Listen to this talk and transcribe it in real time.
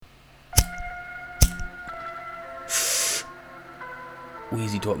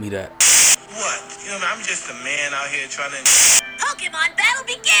Weezy taught me that. What? You know, I'm just a man out here trying to... Pokemon battle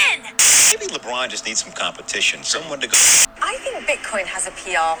begin! Maybe LeBron just needs some competition, someone to go... I think Bitcoin has a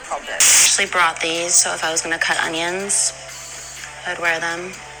PR problem. I actually brought these, so if I was going to cut onions, I'd wear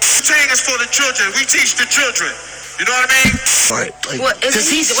them. Training is for the children. We teach the children. You know what I mean? Right. What,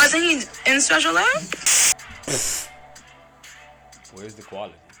 wasn't he in special lab? Where's the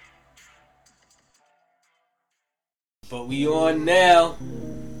quality? But we on now.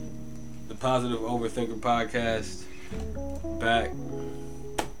 The Positive Overthinker Podcast. Back.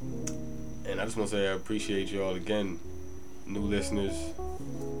 And I just want to say I appreciate you all again. New listeners.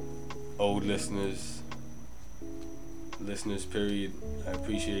 Old listeners. Listeners, period. I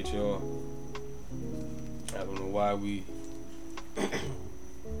appreciate y'all. I don't know why we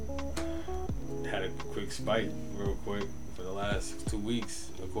had a quick spike real quick for the last 2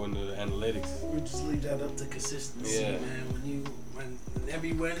 weeks, according to the analytics. We just leave that up to consistency, man. When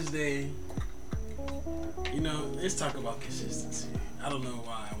every Wednesday, you know, let's talk about consistency. I don't know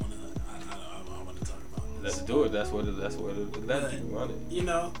why I want to talk about this. Let's do it. That's what it run it. You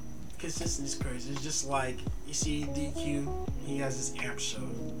know, consistency is crazy. It's just like, you see DQ, he has this AMP show.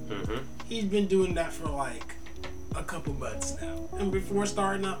 Mm-hmm. He's been doing that for like a couple months now. And before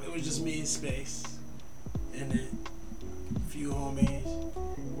starting up, it was just me in space. And then a few homies.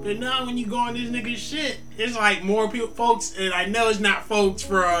 But now when you go on this nigga's shit, it's like more people, folks, and I know it's not folks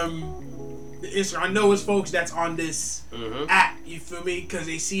from the Instagram. I know it's folks that's on this app, you feel me? Because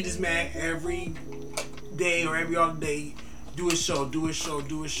they see this man every day or every other day do a show.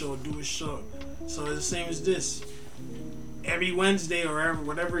 So it's the same as this. Every Wednesday or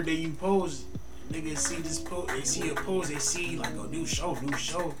whatever day you post, niggas see this post, they see a post, they see like a new show.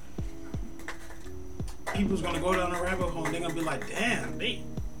 People's gonna go down the rabbit hole and they're gonna be like, damn,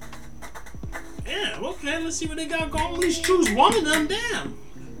 okay, let's see what they got going. At least choose one of them, damn.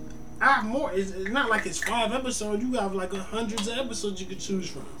 I have more. It's not like it's 5 episodes. You have like hundreds of episodes you could choose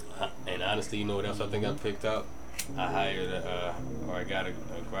from. And honestly, you know what else I think I picked up? I hired I got a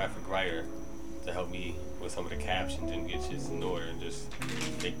graphic writer to help me with some of the captions and get shit in order and just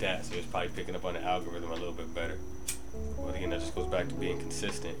take that. So it's probably picking up on the algorithm a little bit better. But again, that just goes back to being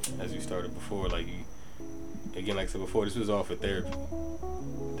consistent. As you started before, like like I said before, this was all for therapy.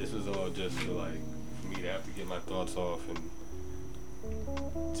 This was all just for me to have to get my thoughts off and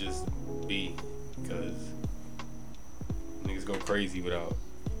just be, because niggas go crazy without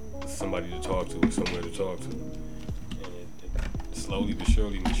somebody to talk to or somewhere to talk to. And it slowly but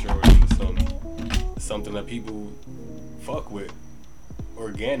surely matured into something that people fuck with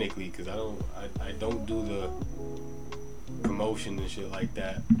organically, because I don't do the promotion and shit like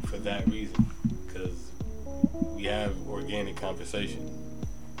that for that reason, because we have organic conversation.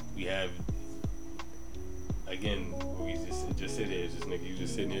 We have, again, we just sit here, just nigga, you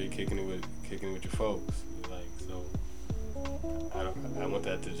just sitting here kicking it with your folks, so I want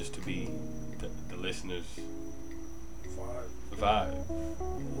that to just to be the listeners' vibe.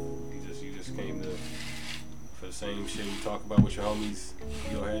 You just came to for the same shit you talk about with your homies.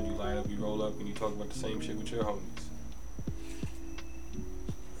 You go ahead, you light up, you roll up, and you talk about the same shit with your homies.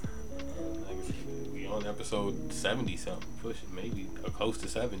 We on episode 70 something, pushing maybe close to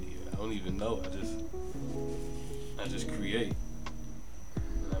 70. I don't even know. I just create.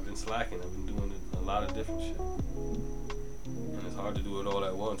 And I've been slacking. I've been doing a lot of different shit. And it's hard to do it all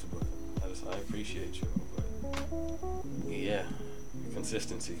at once, but I appreciate you. But yeah,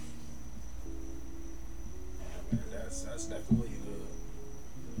 consistency. Yeah, man, that's definitely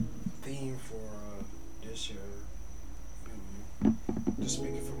the theme for this year. Just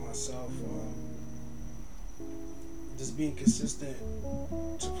speaking for myself, just being consistent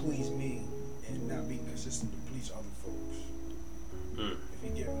to please me and not being consistent to please other folks. If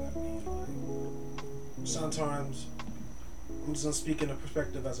you get what I mean. Sometimes I'm just gonna speak in a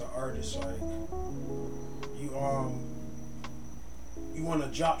perspective as an artist. You want to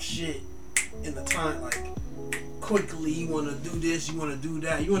drop shit in the time, quickly. You want to do this. You want to do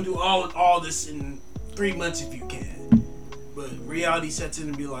that. You want to do all this in 3 months if you can. But reality sets in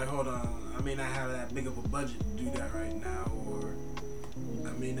and be like, hold on, I may not have that big of a budget to do that right now, or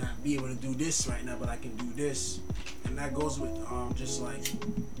I may not be able to do this right now, but I can do this. And that goes with just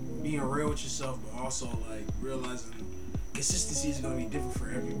being real with yourself, but also realizing consistency is gonna be different for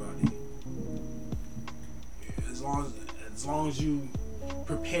everybody. As long as you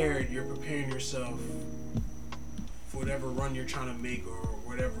prepared, you're preparing yourself for whatever run you're trying to make or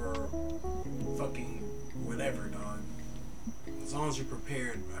whatever dog. As long as you're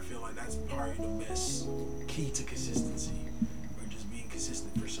prepared, I feel like that's probably the best key to consistency, or just being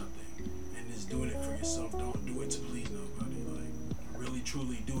consistent for something and just doing it for yourself. Don't do it to please nobody. Really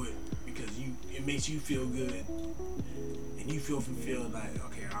truly do it because it makes you feel good and you feel fulfilled. Like,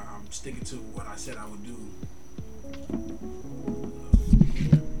 okay, I'm sticking to what I said I would do.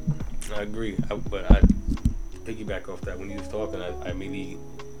 I agree, but I piggyback off that when you was talking. I maybe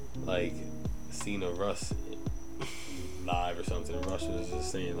like seen a Russ live or something. And Russ was just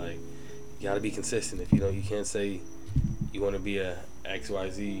saying like, you gotta be consistent. If you can't say you want to be a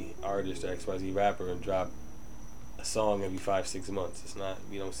XYZ artist or XYZ rapper and drop a song every 5-6 months. It's not,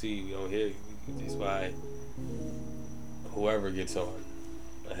 we don't hear. That's why whoever gets on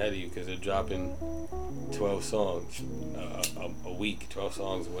ahead of you, because they're dropping 12 songs a week, 12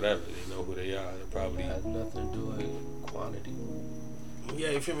 songs or whatever. They know who they are. They're probably has nothing to do with quantity.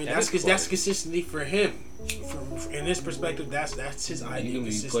 Yeah, you feel me? That's consistency for him. In his perspective, that's his idea. You can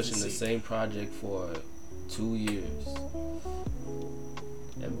be pushing the same project for 2 years,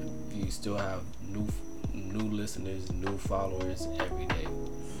 and you still have new listeners, new followers every day.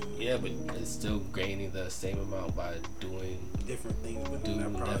 Yeah, but it's still gaining the same amount by doing different things with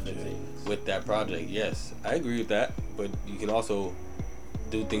that project. With that project, yes, I agree with that. But you can also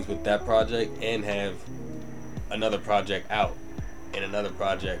do things with that project and have another project out, and another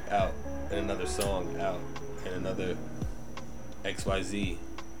project out, and another song out, and another XYZ.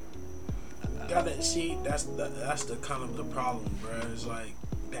 Gotta see, that's the kind of the problem, bro. It's like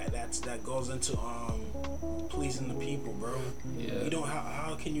that goes into pleasing the people, bro. Yeah. You don't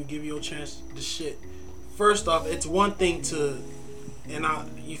how can you give your chance to shit? First off, it's one thing to, and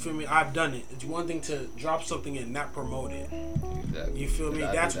you feel me? I've done it. It's one thing to drop something and not promote it. Exactly. You feel me?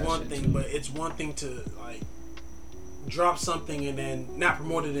 That's one thing, too. but it's one thing to like drop something and then not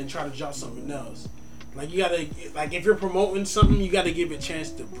promote it and try to drop something else. Like, you gotta, like, if you're promoting something, you gotta give it a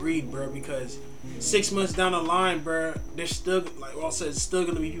chance to breathe, bro, because 6 months down the line, bro, there's still, like Walt said, it's still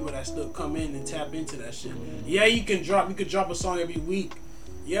gonna be people that still come in and tap into that shit. Yeah, you could drop a song every week.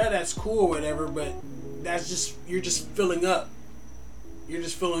 Yeah, that's cool or whatever, but that's just, you're just filling up. You're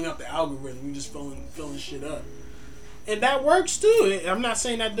just filling up the algorithm. You're just filling shit up. And that works too. I'm not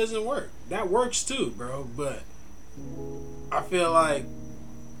saying that doesn't work. That works too, bro, but I feel like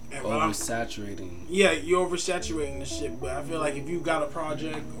oversaturating. Yeah, you're oversaturating the shit. But I feel like if you got a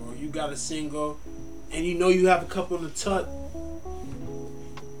project or you got a single, and you know you have a couple in the tuck,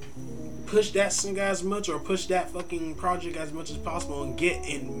 push that single as much, or push that fucking project as much as possible,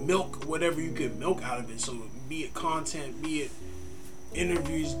 and milk whatever you could milk out of it. So be it content, be it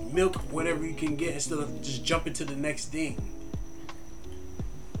interviews, milk whatever you can get instead of just jumping to the next thing.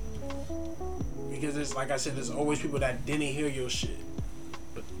 Because it's like I said, there's always people that didn't hear your shit.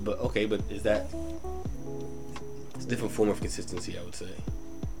 But okay, but is that, it's a different form of consistency, I would say.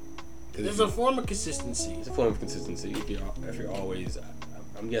 There's a form of consistency. It's a form of consistency. If you're always,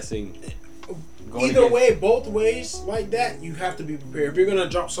 I'm guessing. Either way, both ways like that, you have to be prepared. If you're gonna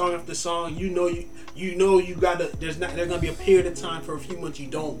drop song after song, you know you gotta. There's gonna be a period of time for a few months you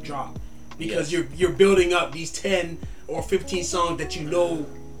don't drop because you're building up these 10 or 15 songs that you know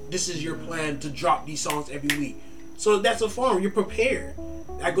this is your plan to drop these songs every week. So that's a form. You're prepared.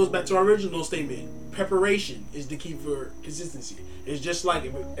 That goes back to our original statement. Preparation is the key for consistency. It's just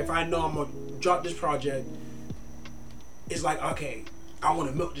like if I know I'm gonna drop this project, it's like, okay, I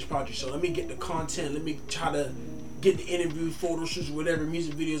want to milk this project, so let me get the content, let me try to get the interview, photo shoots, whatever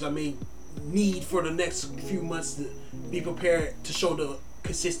music videos I may need for the next few months to be prepared to show the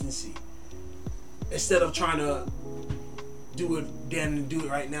consistency. Instead of trying to do it then and do it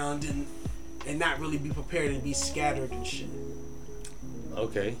right now and not really be prepared and be scattered and shit.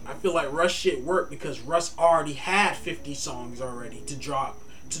 Okay. I feel like Russ shit worked because Russ already had 50 songs already to drop,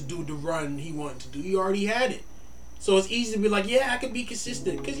 to do the run he wanted to do. He already had it. So it's easy to be like, yeah, I can be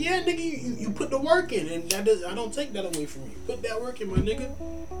consistent. Because, yeah, nigga, you put the work in. And I don't take that away from you. Put that work in, my nigga.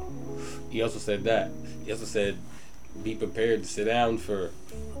 He also said that. He also said, be prepared to sit down for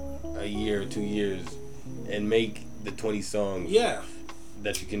a year or 2 years and make the 20 songs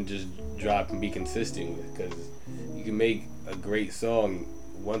that you can just drop and be consistent with. Because you can make a great song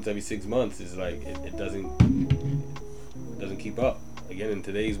once every 6 months. It's like, it doesn't keep up. Again, in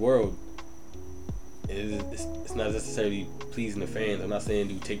today's world, it's not necessarily pleasing the fans. I'm not saying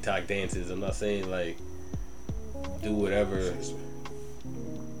do TikTok dances. I'm not saying like do whatever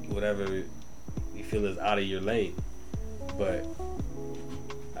you feel is out of your lane. But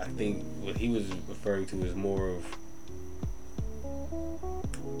I think what he was referring to is more of,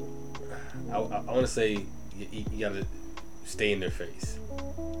 I want to say you gotta stay in their face.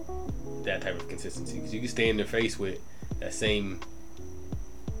 That type of consistency, because you can stay in their face with that same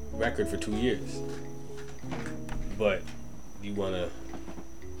record for 2 years, but you want to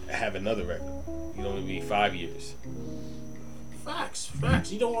have another record. You don't want to be 5 years.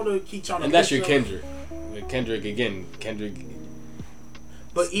 Facts. You don't want to keep trying to. And that's your Kendrick. Kendrick.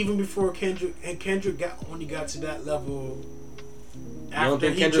 But even before Kendrick only got to that level after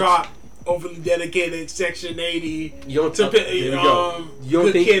he Kendrick's- dropped Overly Dedicated, Section 80, You don't to here we go. You don't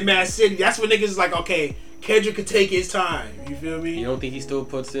Good think Kid, Mad City. That's when niggas is like, okay, Kendrick could take his time. You feel me? you don't think he still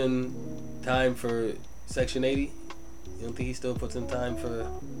puts in time for Section 80? You don't think he still puts in time for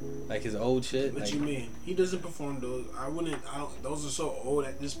like his old shit? What Like, you mean? He doesn't perform those. I don't. Those are so old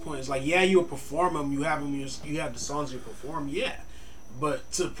at this point. It's like, yeah, you'll perform them. You have them. You have the songs you perform. Yeah,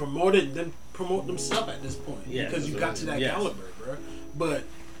 but to promote it, then promote themselves at this point. Yeah, because you got to that yes. caliber, bro. But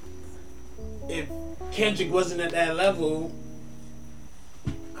if Kendrick wasn't at that level,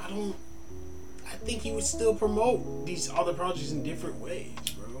 I think he would still promote these other projects in different ways,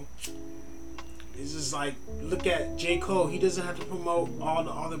 bro. It's just like, look at J. Cole. He doesn't have to promote all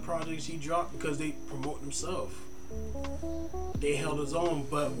the other projects he dropped because they promote themselves. They held his own,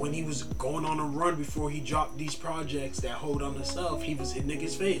 but when he was going on a run before he dropped these projects that hold on himself, he was in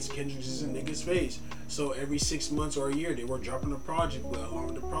niggas' face. Kendrick is in niggas' face. So every 6 months or a year, they were dropping a project. But along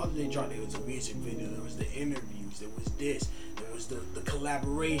with the project they dropped, there was a music video, there was the interviews, there was this, there was the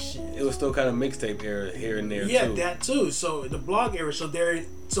collaboration. it was still kind of mixtape era here and there Yeah, too. that too. So the blog era.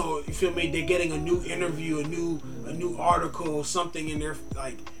 So you feel me? They're getting a new interview, a new article, something in their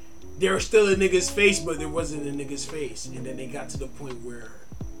like. They were still a nigga's face, but there wasn't a nigga's face. And then they got to the point where,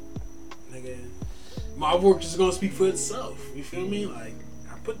 nigga, my work is gonna speak for itself. You feel me? Like,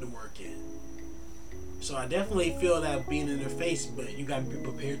 I put the work in. So I definitely feel that being in their face, but you gotta be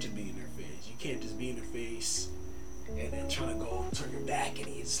prepared to be in their face. You can't just be in their face and then trying to go turn your back and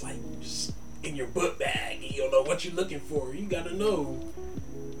it's like just in your book bag and you don't know what you're looking for. You gotta know.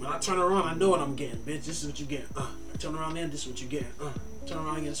 When I turn around, I know what I'm getting, bitch. This is what you're getting. I turn around then, this is what you're getting. Turn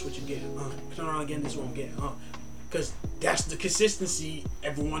around again, this is what you're getting. Turn around again, this is what I'm getting. Because that's the consistency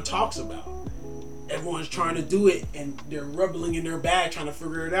everyone talks about. Everyone's trying to do it and they're rubbling in their bag trying to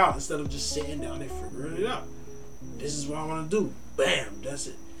figure it out instead of just sitting down and figuring it out. This is what I want to do. Bam, that's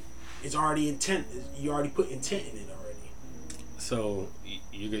it. It's already intent. You already put intent in it already. So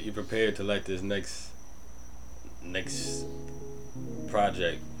you're prepared to let this next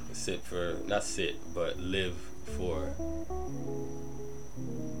project live for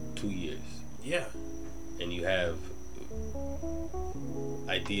 2 years. Yeah. And you have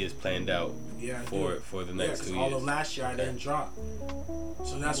ideas planned out for the next 2 years. All of last year I didn't drop.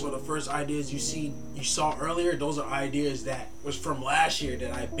 So that's what the first ideas you saw earlier, those are ideas that was from last year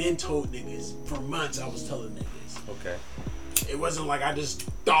that I've been told niggas. For months I was telling niggas. Okay. It wasn't like I just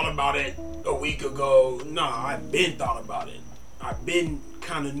thought about it a week ago. No, I've been thought about it. I've been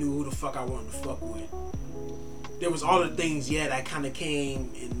kind of knew who the fuck I wanted to fuck with. There was all the things, that kind of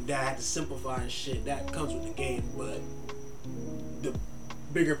came and that I had to simplify and shit. That comes with the game, but the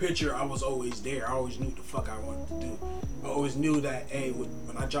bigger picture, I was always there. I always knew what the fuck I wanted to do. I always knew that, hey,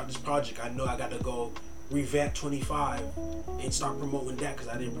 when I drop this project, I know I got to go revamp 25 and start promoting that because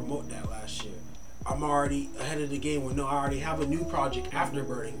I didn't promote that last year. I'm already ahead of the game I already have a new project after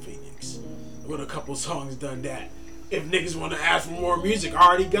Burning Phoenix with a couple songs done that. If niggas want to ask for more music, I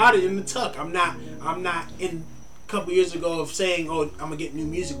already got it in the tuck. I'm not in a couple years ago of saying, oh, I'm gonna get new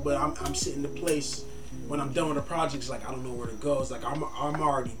music, but I'm sitting in the place when I'm done with the projects, like I don't know where to go. It's like I'm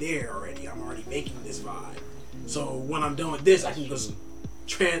already there already. I'm already making this vibe. So when I'm done with this, I can just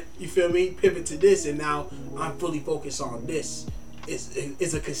you feel me? Pivot to this, and now I'm fully focused on this.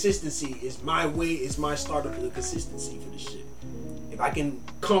 It's a consistency. It's my way. It's my startup for the consistency for this shit. If I can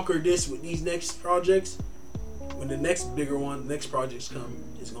conquer this with these next projects, when the next projects come,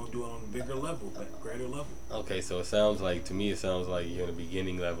 it's gonna do it on a bigger level, greater level. Okay, so to me it sounds like you're in the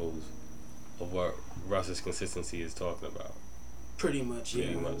beginning levels of what Russ's consistency is talking about. Pretty much, yeah.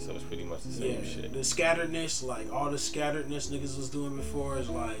 Pretty much, so it's pretty much the same shit. The scatteredness, like all the scatteredness niggas was doing before, is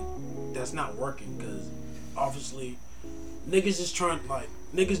like that's not working because obviously niggas is trying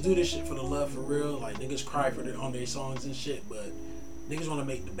niggas do this shit for the love for real. Like niggas cry on their songs and shit, but niggas want to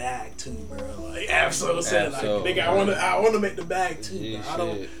make the bag too, bro. Like Absol said, like nigga, I want to make the bag too. Bro. I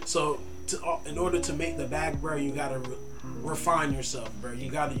don't. So in order to make the bag, bro, you gotta refine yourself, bro.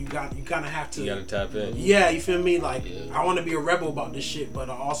 You gotta have to. You gotta tap in. Yeah, you feel me? Like I want to be a rebel about this shit, but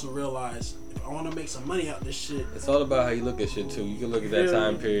I also realize if I want to make some money out this shit. It's all about how you look at shit too. You can look at that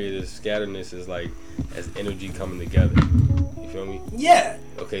time period as scatteredness as energy coming together. You feel me? Yeah.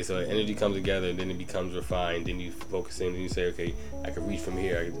 Okay, so energy comes together, and then it becomes refined. Then you focus in, and you say, okay, I can reach from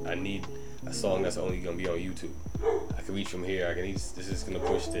here. I need a song that's only gonna be on YouTube. I can reach from here. This is gonna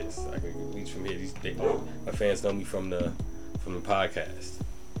push this. I can reach from here. My fans know me from the podcast.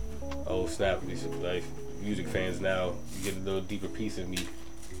 Oh snap! music fans now get a little deeper piece of me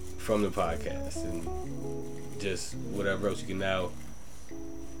from the podcast and just whatever else you can now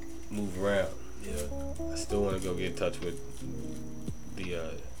move around. Yeah. I still want to go get in touch with the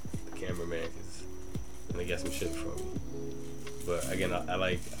cameraman because they got some shit from me. But again,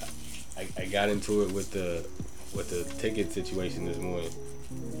 I got into it with the ticket situation this morning,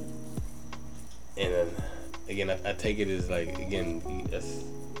 and then again I take it as like again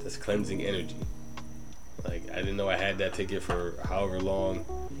that's cleansing energy. Like I didn't know I had that ticket for however long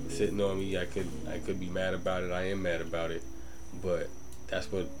sitting on me. I could be mad about it. I am mad about it, but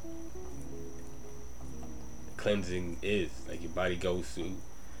that's what cleansing is. Like your body goes through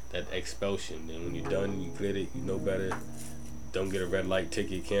that expulsion, and when you're done, you cleared it. You know better. Don't get a red light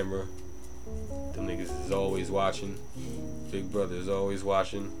ticket camera. Them niggas is always watching. Big Brother is always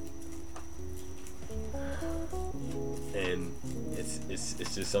watching. And it's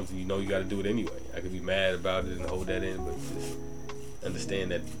just something you know you got to do it anyway. I could be mad about it and hold that in, but just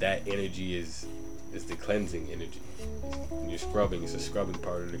understand that energy is the cleansing energy. When you're scrubbing, it's a scrubbing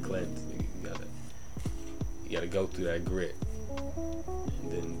part of the cleanse. You gotta go through that grit,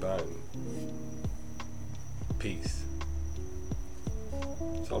 and then bang, peace.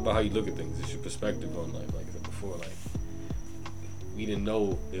 It's all about how you look at things. It's your perspective on life. Like I said before, like we didn't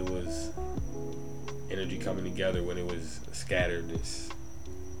know it was energy coming together when it was scattered.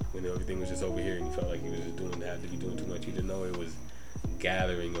 When everything was just over here and you felt like you was just had to be doing too much. You didn't know it was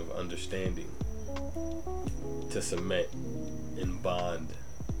gathering of understanding to cement and bond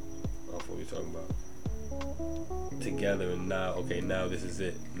off what we're talking about together. And now this is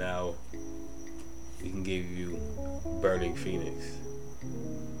it. Now we can give you Burning Phoenix.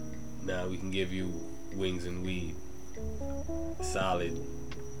 Now we can give you Wings and Weed. Solid,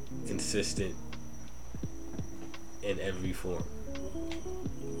 consistent in every form.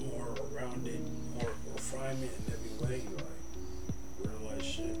 More rounded, more refinement in every way. Like real life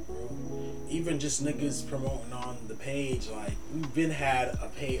shit, bro. Even just niggas promoting on the page. Like we've been had a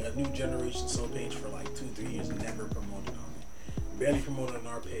new generation soul page for like 2-3 years, never promoted on it. Barely promoted on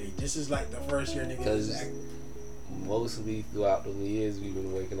our page. This is like the first year niggas. Because mostly throughout the years we've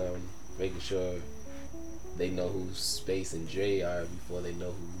been working on making sure they know who Space and Dre are before they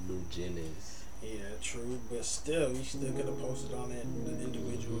know who New Gen is. Yeah, true, but still, we still could have posted on it the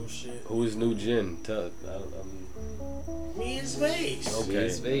individual shit. Who is New Gen? Me and Space. Okay. Me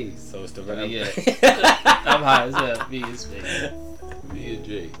and Space. So it's the rap. Yeah. I'm high as hell. Me and Space. Me and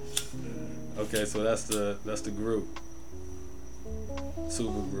Dre. Okay, so that's the group.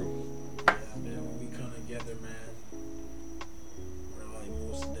 Super group. Yeah, man, when we come together, man, we're like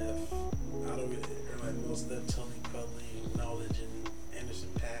Mos Def. We're like Mos Def, Tony Cully, Knowledge, and Anderson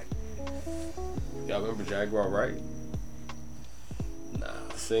 .Paak. Y'all remember Jaguar Wright? Nah.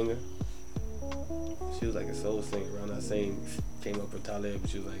 The singer. She was like a soul singer around that same. Came up with Talib, but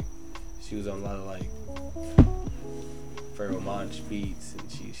she was on a lot of like Pharoah Monch beats,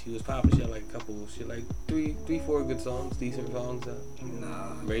 and she was popping. She had like a couple. She had like three, 4 good songs, decent songs.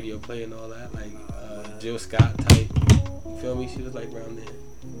 Radio play and all that, like Jill Scott type. You feel me? She was like around there.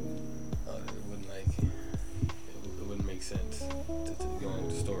 It wouldn't make sense to go on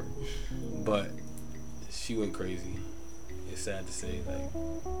with the story, but she went crazy. It's sad to say, like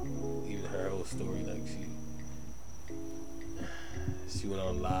even her whole story, like she went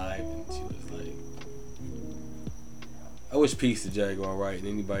on live and she was like, I wish peace to Jaguar Wright and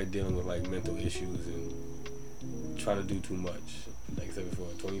anybody dealing with like mental issues and trying to do too much. Like I said before,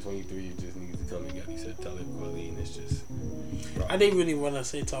 2023 it just needs to come together. He said Talib Kweli, and it's just. Bro. I didn't really want to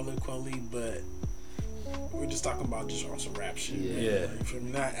say Talib Kweli, but we're just talking about just on some rap shit. Yeah. Man. You feel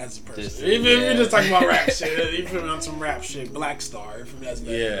me? Not as a person. Just, We're just talking about rap shit. You feel me? On some rap shit. Black Star. You feel me? That's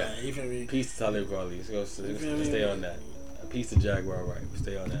better. Yeah. Man. You feel me? Peace to Talib Kweli. Let's stay on that. Peace to Jaguar Wright. We'll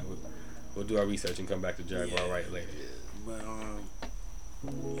stay on that. We'll do our research and come back to Jaguar Wright later. But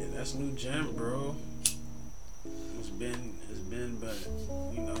yeah, that's New Gen, bro. It's been, but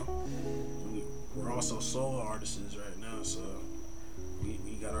you know, we're also solo artists right now, so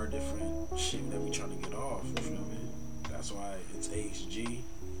we got our different shit that we trying to get off. You feel me? That's why it's HG.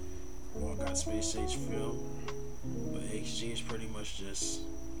 We all got Space Age Film, but HG is pretty much just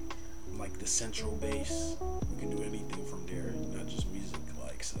like the central base. We can do anything from there, not just music.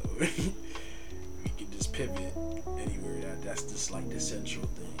 Like so. We can just pivot anywhere. That's just like the central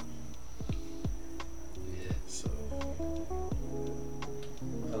thing. Yeah. So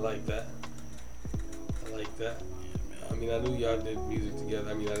I like that. yeah, I mean, I knew y'all did music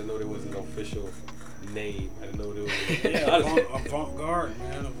together. I mean, I didn't know there was an official name. I didn't know there was. yeah, avant-garde,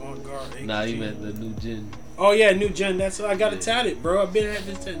 man, avant-garde. Nah, you meant the New Gen. Oh yeah, new gen. That's what I got it tatted, bro. I've been at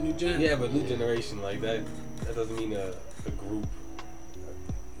this new gen. Yeah, but new generation like that doesn't mean a group.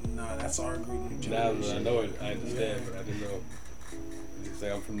 Nah, that's our group. New Now generation. I know it. I understand, but I didn't know. It's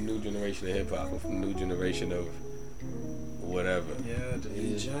like I'm from the new generation of hip hop. I'm from the new generation of whatever. Yeah, the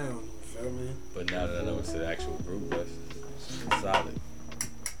new gen. Feel me? But now that I know it's an actual group, that's solid.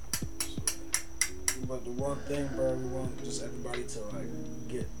 But the one thing, bro, we want just everybody to like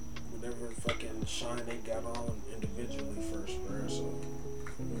get whatever fucking shine they got on individually first, bro. So,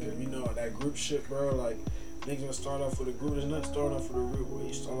 because you know that group shit, bro. Like niggas gonna start off with a group. It's not starting off with a group. Where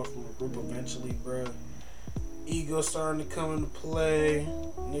you start off with a group eventually, bro. Ego starting to come into play.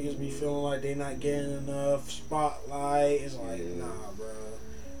 Niggas be feeling like they not getting enough spotlight. It's like, nah, bro.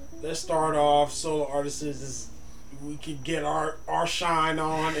 Let's start off solo artists. We could get our shine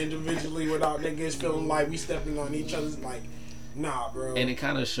on individually without niggas feeling like we stepping on each other's, like, nah, bro. And it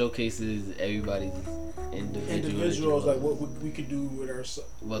kind of showcases everybody's individuals, like what we could do with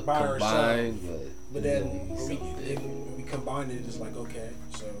ourselves, by ourselves. But then when we combine it, it's like, okay,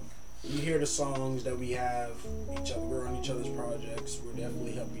 so you hear the songs that we have, we're on each other's projects, we're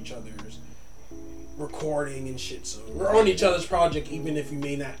definitely help each other's recording and shit, so we're on each other's project even if we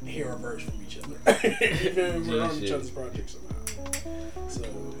may not hear a verse from each other. Even if we're on each other's projects somehow. So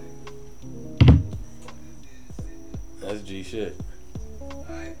that's G shit. Yeah,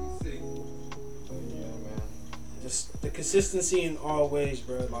 man. Just the consistency in all ways,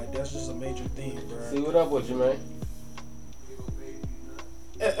 bro. Like that's just a major theme, bro. See what up with you, man?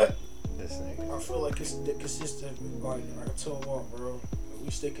 This nigga. I feel like it's the consistent. Like I tell you what, bro. We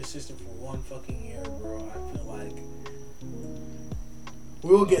stay consistent for 1 fucking year, bro. I feel like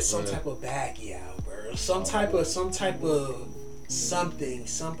we'll get some type of baggy out, bro. Some type of something,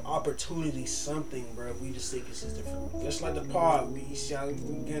 some opportunity, something, bro. If we just stay consistent for just like the pod. We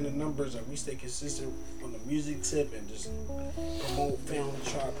get the numbers and we stay consistent on the music tip and just promote family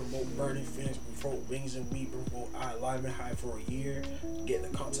tribe, promote Burning Fins, promote Wings and Weed, promote Live and High for a year, get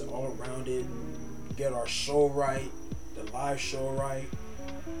the content all around it, get our show right, the live show right.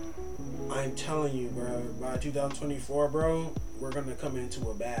 I'm telling you, bro, by 2024, bro, we're gonna come into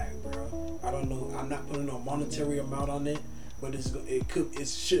a bag, bro. I don't know. I'm not putting no monetary amount on it, but it's going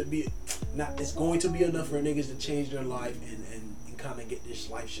to be enough for niggas to change their life and kind of get this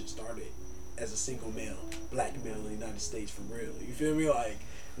life shit started as a single male, black male in the United States for real. You feel me? Like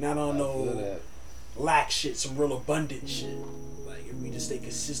not on no lack shit, some real abundant shit. Like if we just stay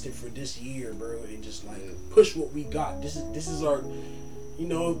consistent for this year, bro, and just like push what we got. This is our. You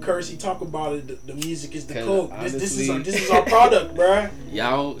know, Curse, talk about it. The music is the coke. This is our product, bruh.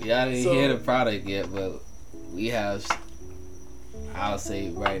 Y'all didn't hear the product yet, but we have. I'll say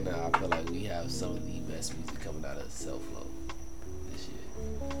right now, I feel like we have some of the best music coming out of Self Flow this year.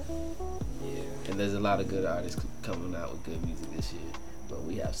 Yeah, and there's a lot of good artists coming out with good music this year, but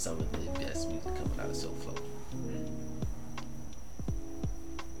we have some of the best music coming out of Self Flow.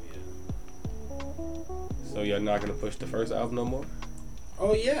 So you're not gonna push the first album no more?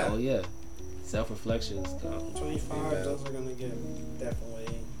 Oh yeah. Self-reflections. 25. Those are gonna get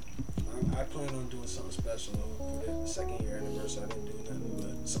definitely. I plan on doing something special for the 2nd year anniversary. I didn't do nothing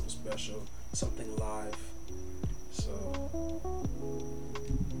but something special, something live. So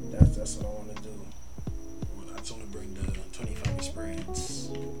that's what I want to do. I just want to bring the 25 experience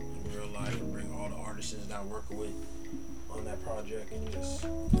in real life and bring all the artists that I work with on that project and just do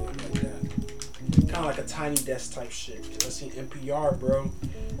it like that. Kind of like a Tiny Desk type shit. Cause I seen NPR, bro.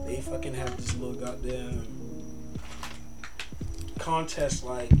 They fucking have this little goddamn contest.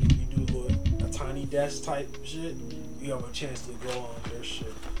 Like if you do a Tiny Desk type shit, you have a chance to go on their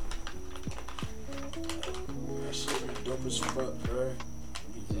shit. That shit be dope as fuck, bro.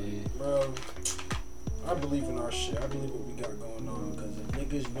 Bro, I believe in our shit. I believe what we got going on. Cause if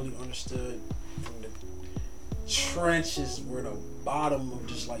niggas really understood from the trenches where the bottom of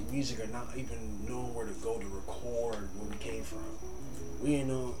just like music are not even knowing where to go to record where we came from. We ain't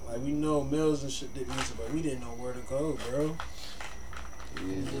know, like we know Mills and shit did music, but we didn't know where to go, bro.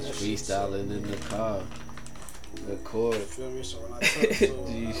 Yeah, just freestyling in the car. The chord. You feel me? So when I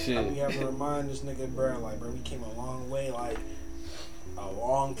tell I be having to remind this nigga, bro, like, bro, we came a long way, like a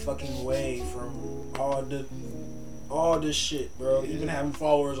long fucking way from all this shit, bro. Even having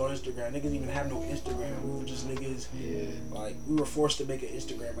followers on Instagram. Niggas even have no Instagram. We were just niggas. Yeah. Like, we were forced to make an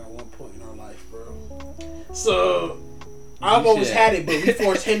Instagram at one point in our life, bro. So, I've always had it, but we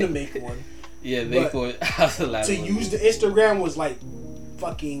forced him to make one. Yeah, they forced. To use the Instagram was like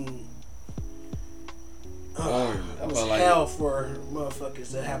fucking. It was hell for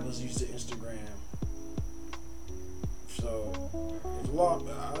motherfuckers to have us use the Instagram. So, it's a lot.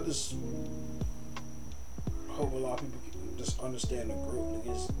 hope a lot of people can just understand the growth.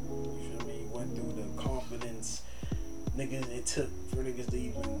 Niggas, you feel me? Went through the confidence. Niggas, it took for niggas to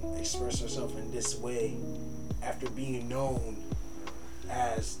even express themselves in this way after being known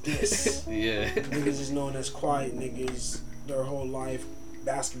as this. Yeah. Niggas is known as quiet niggas their whole life.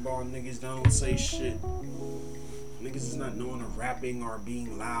 Basketball niggas don't say shit. Niggas is not known of rapping or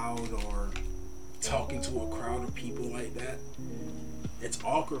being loud or talking to a crowd of people like that. It's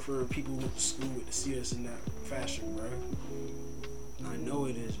awkward for people with the school to see us in that fashion, bro. I know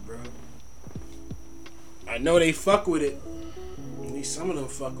it is, bro. I know they fuck with it. At least some of them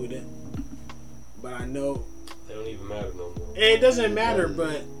fuck with it. But I know They don't even matter no more. it doesn't matter,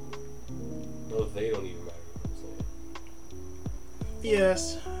 but No, they don't even matter. You know what I'm saying?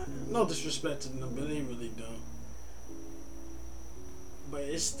 yes, no disrespect to them, but they really don't. But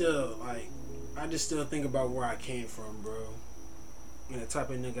it's still like, I just still think about where I came from, bro. And the type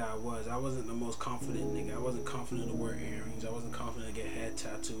of nigga I was. I wasn't the most confident nigga. I wasn't confident to wear earrings. I wasn't confident to get head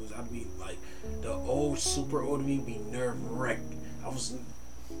tattoos. I'd be like, the old, super old me be nerve-wracked. I was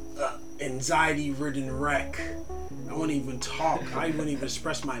anxiety-ridden wreck. I wouldn't even talk. I wouldn't even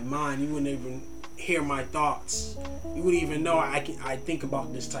express my mind. You wouldn't even hear my thoughts. You wouldn't even know I think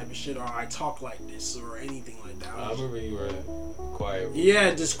about this type of shit, or I talk like this, or anything like that. I remember you were quiet.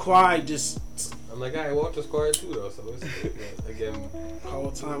 Yeah, just quiet, just I'm like, I Walter's quiet too though, so it's again. all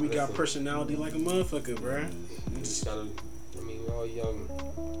the time. We got personality like a motherfucker, bruh. Just gotta, I mean, we're all young.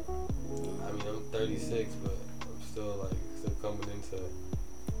 I mean, I'm 36, but I'm still coming into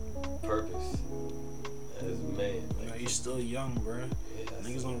purpose as a man. You still young, bruh. Yeah,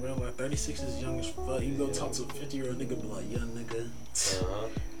 Niggas don't realize 36 is young as fuck. You go talk to a 50-year-old nigga, be like, young nigga.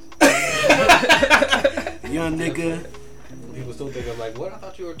 Young nigga. People still think I'm like, what? I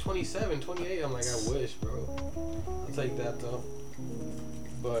thought you were 27, 28. I'm like, I wish, bro. I'll take that though.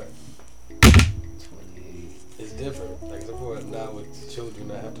 But 28. it's different. Like, so before now with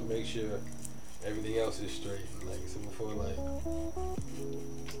children, I have to make sure everything else is straight. Like, so before, like,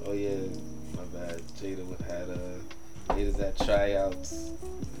 Oh yeah, my bad. Jada had Jada's at tryouts.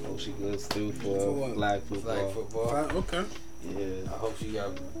 Hope she goes through for what? flag football. flag football. Okay. Yeah. I hope she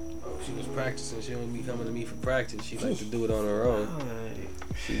was practicing. She don't be coming to me for practice. She like to do it on her own.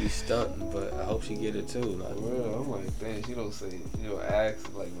 She be stunting, but I hope she get it too. Like, Well, I'm like, dang, she don't say, you don't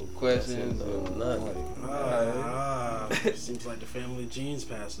ask like no questions No, or nothing. Like, Seems like the family genes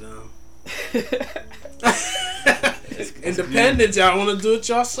passed down. It's Independence, y'all want to do it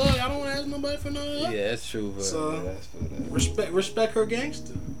yourself. Y'all don't want to ask nobody for no help. Yeah, that's true. But So that's for that. respect her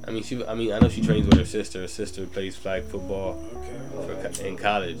gangster. I mean, I know she trains with her sister. Her sister plays flag football Okay. in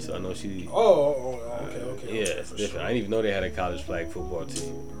college, so I know she. Okay. Yeah, it's different. Sure. I didn't even know they had a college flag football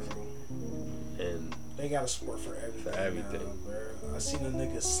team. And They got a sport for everything. For everything. Now, bro. I seen a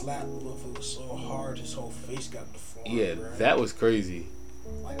nigga slap motherfucker so hard his whole face got deformed. yeah, bro. that was crazy.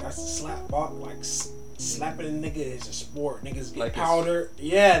 Like that's a slap box. Like slapping a nigga is a sport. Niggas get Like powder.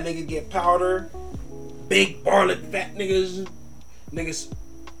 Yeah, nigga get powder. Big barley fat niggas. Niggas.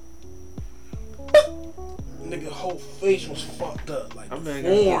 Nigga whole face was fucked up. Like I'm not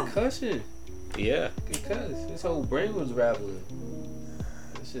got a deformed. concussion. Yeah, Because his whole brain was rattling.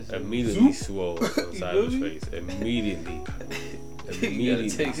 It's just immediately swole on the side of his face. Immediately. You gotta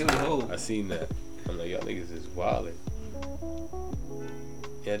take him home. I seen that. I'm like, y'all niggas is wildin'.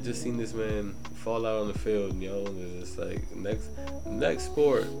 Yeah, I just seen this man fall out on the field, yo. And it's like next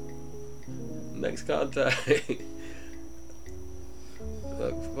sport, next contact.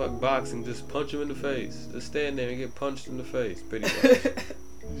 fuck boxing, just punch him in the face. Just stand there and get punched in the face, pretty much.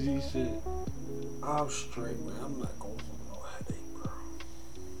 G shit. I'm straight, man. I'm not going for no headache, bro.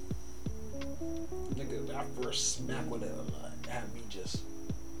 Nigga, that first smack with it had me just.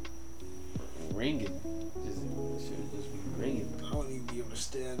 Ringing. Shit just be ringing. I don't even be able to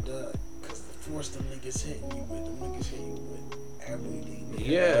stand up because the force them niggas hitting you with, them niggas hitting you with everything.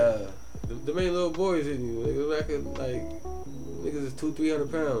 Yeah, the main little boys hitting you. Niggas like niggas is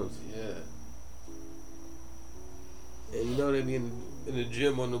 200-300 pounds. Yeah. And you know they be in the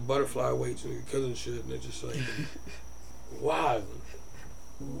gym on the butterfly weights and killing shit, and they're just like, wild.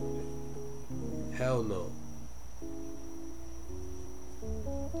 Hell no.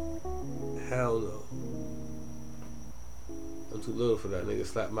 Hell no. I'm too little for that. Nigga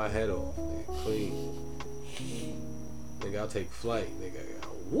slap my head off. Nigga clean. Nigga, I'll take flight. Nigga,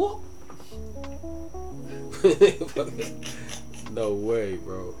 whoop. No way,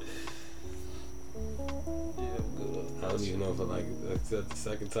 bro. Yeah, I'm good. I don't even know if except the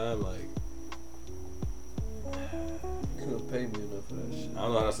second time, like, You couldn't pay me enough for that shit. I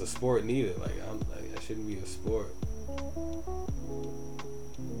don't know how that's a sport neither. Like, that shouldn't be a sport.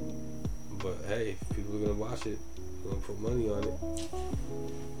 But hey, if people are gonna watch it, they're gonna put money on it.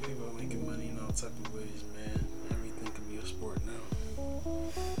 People are making money in all type of ways, man. Everything can be a sport now.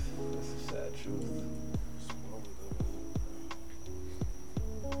 That's a sad truth.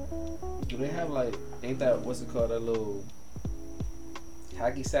 Do they have like, ain't that, what's it called, that little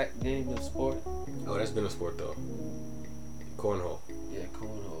hacky sack game of sport? Oh, that's been a sport though. Cornhole. Yeah,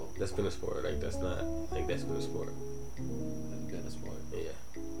 cornhole. That's been a sport. Like that's not. Like that's been a sport. That's been a sport. Yeah.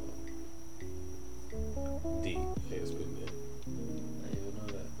 Deep. Yeah, it's been there. I didn't even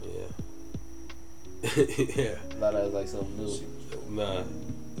know Yeah. that. Yeah. I thought that was like something new. Nah.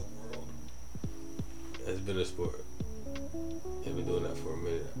 It's been a sport. They've been doing that for a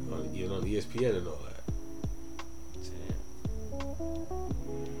minute. Even on ESPN and all that. Damn.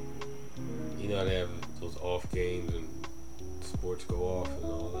 You know how they have those off games and sports go off and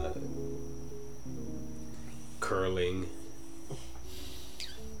all that. Curling.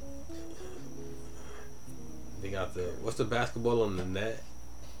 They got what's the basketball on the net?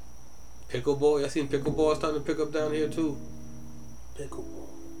 Pickleball? Y'all seen pickleball starting to pick up down here too?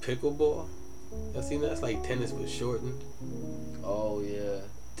 Pickleball? Y'all seen that? It's like tennis but shortened. Oh yeah.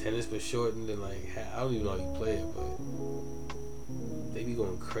 Tennis but shortened and like, I don't even know how you play it, but they be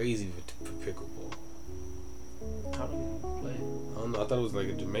going crazy for pickleball. How do you play it? I don't know. I thought it was like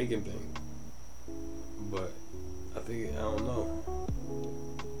a Jamaican thing, but I don't know.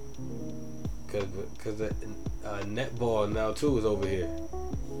 Cause the netball now too is over here.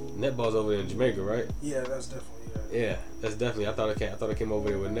 Netball's over there in Jamaica, right? Yeah, that's definitely Yeah, that's definitely. I thought it came over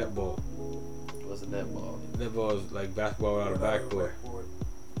here with netball. What's a netball? Netball is like basketball without a backboard.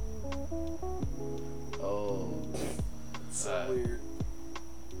 Oh. So weird.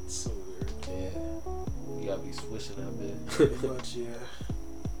 So weird. Yeah. You gotta be swishing that bit. Pretty much, yeah.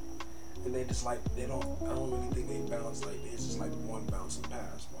 And they just like, I don't really think they bounce like this. It's just like one bounce and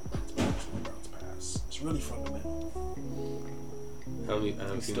pass, one bounce pass, one bounce pass. It's really fundamental.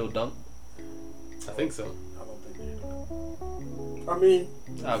 You still dunk? I think so. I don't think they do. I mean,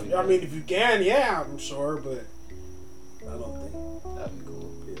 if you can, yeah, I'm sure, but I don't think. That'd be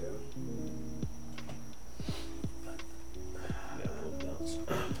cool. Yeah.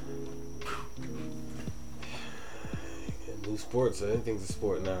 New sports, anything's a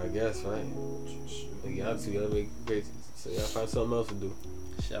sport now, I guess, right? You got to, make great. So you gotta find something else to do.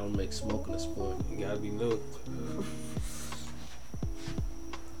 Shit, I don't make smoking a sport. You gotta be new.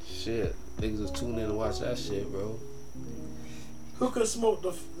 Shit, niggas was tuning in to watch that shit, bro. Who could smoke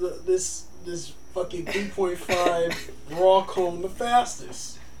this fucking 3.5 raw cone the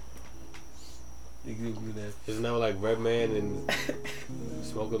fastest? Isn't that like Redman and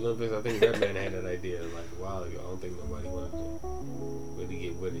Smoke Olympics? I think Redman had that idea like a while ago. I don't think nobody wanted to really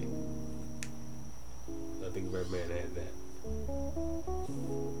get with it. I think Redman had that.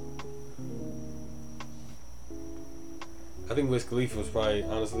 I think Wiz Khalifa was probably,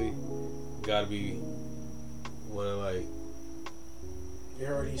 honestly, gotta be one of like. You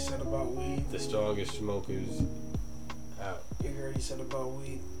heard he said about weed? The strongest smokers out. You heard he said about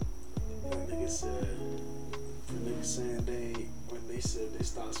weed? That nigga said, saying when they said they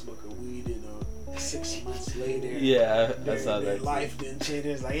stopped smoking weed, 6 months later, yeah, I saw their that. life didn't change.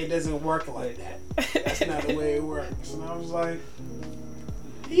 It's like, it doesn't work like that. That's not the way it works. And I was like,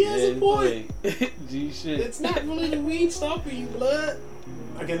 he has a point. G shit. It's not really the weed stopping you, blood.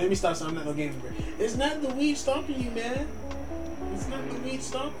 Okay, let me stop. So I'm not no game for it. It's not the weed stopping you, man. It's not the weed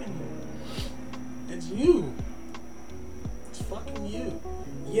stopping you. It's you. It's fucking you.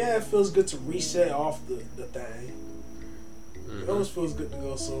 Yeah, it feels good to reset off the thing. It always feels good to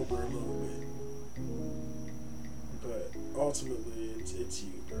go sober a little bit. But ultimately, it's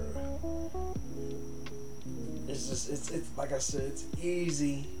you, bro. It's just, it's like I said, it's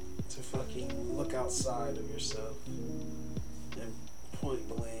easy to fucking look outside of yourself and point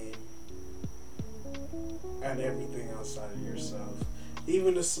blame at everything outside of yourself.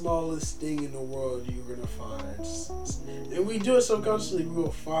 Even the smallest thing in the world you're gonna find. And we do it subconsciously, we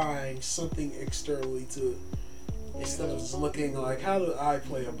will find something externally to it. Instead of just looking like, how do I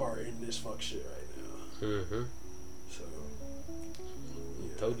play a part in this fuck shit right now? Mm-hmm. So,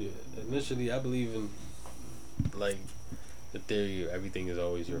 yeah. Told you. Initially, I believe in, like, the theory of everything is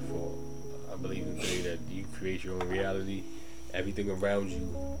always your fault. I believe in the theory that you create your own reality. Everything around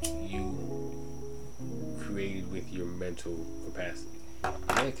you, you created with your mental capacity.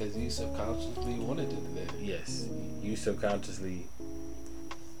 Yeah, because you subconsciously wanted to do that. Yes. You subconsciously,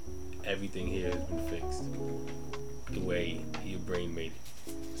 everything here has been fixed the way your brain made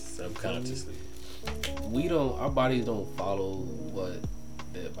it. Subconsciously. Our bodies don't follow what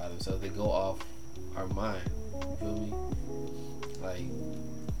they're by themselves. They go off our mind. You feel me? Like,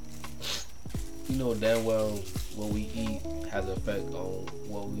 you know damn well what we eat has an effect on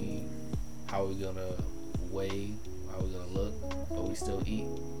how we're gonna weigh, how we're gonna look, but we still eat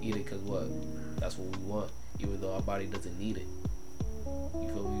it because what? That's what we want, even though our body doesn't need it. You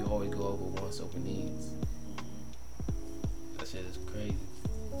feel me? We always go over wants over needs. That shit is crazy.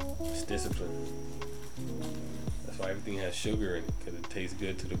 It's discipline. That's why everything has sugar in it, because it tastes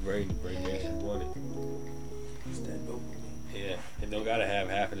good to the brain. The brain makes you want it. It's that dopamine. Yeah, it don't gotta have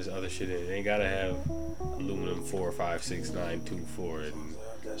half of this other shit in it. It ain't gotta have aluminum 4, 5, 6, 9, 2, 4, and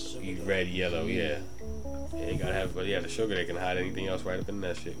eat red, yellow. Yeah, it ain't gotta have, but yeah, the sugar they can hide anything else right up in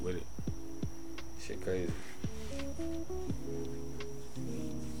that shit with it. Shit crazy.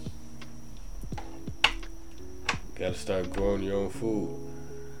 Gotta start growing your own food.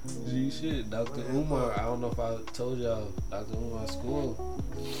 Gee, shit, Dr. Umar, I don't know if I told y'all, Dr. Umar school,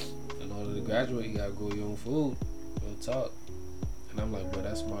 in order to graduate, you gotta grow your own food. Real talk. And I'm like, bro,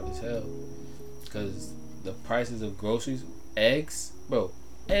 that's smart as hell. Because the prices of groceries, eggs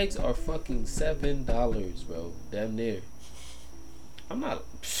are fucking $7, bro. Damn near. I'm not,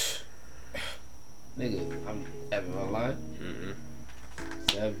 nigga, I'm having my line.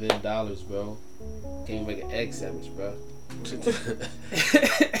 $7, bro. Can't even make an egg sandwich, bro.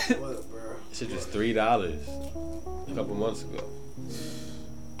 What, bro? Shit just $3 a couple months ago.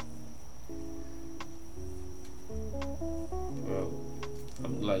 Bro,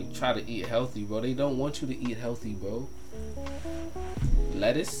 I'm like, try to eat healthy, bro. They don't want you to eat healthy, bro.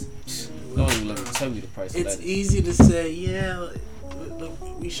 Lettuce? Don't even let me tell you the price of lettuce. It's easy to say, yeah,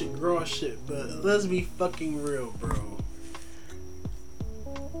 we should grow our shit, but let's be fucking real, bro.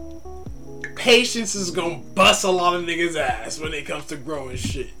 Patience is gonna bust a lot of niggas' ass when it comes to growing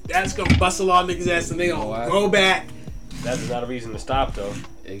shit. That's gonna bust a lot of niggas' ass, and they gonna go back. That's not a reason to stop, though.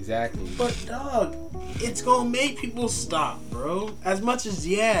 Exactly. But dog, it's gonna make people stop, bro. As much as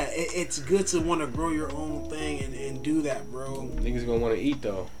it's good to want to grow your own thing and do that, bro. Niggas gonna want to eat,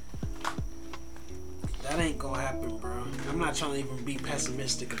 though. That ain't gonna happen, bro. I'm not trying to even be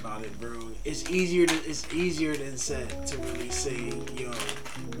pessimistic about it, bro. It's easier than said to really say, yo,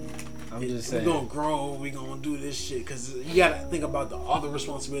 I'm just saying, we're gonna grow, we're gonna do this shit, because you gotta think about all the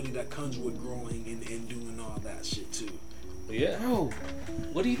responsibility that comes with growing and doing all that shit too. Yeah. Bro,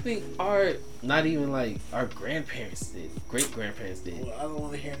 what do you think our grandparents did, great grandparents did? Well, I don't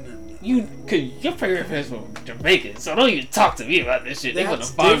want to hear nothing. Cause your grandparents were Jamaican, so don't even talk to me about this shit. They went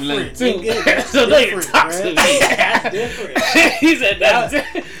to farmland too, so don't even talk to me. That's different. He said that's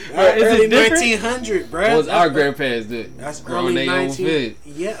different. That's early 1900, bro. What was our grandparents did? That's growing early their own 19. food.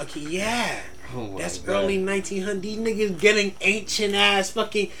 Yeah, okay, yeah. Oh that's God. early 1900. These niggas getting ancient ass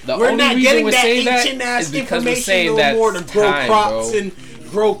fucking. The We're only not reason getting we're that saying that ancient ass is because we're information saying no that's more to grow time, crops bro. and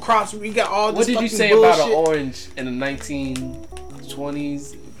grow crops. We got all this. What did you fucking say bullshit. about an orange in the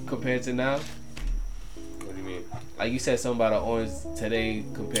 1920s compared to now? What do you mean? Like you said something about an orange today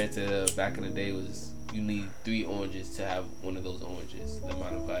compared to back in the day was you need 3 oranges to have one of those oranges. The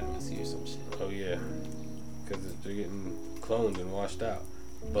amount of vitamin C or some shit. Oh, yeah. Because they're getting cloned and washed out.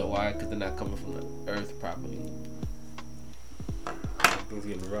 But why? Because they're not coming from the earth properly. Everything's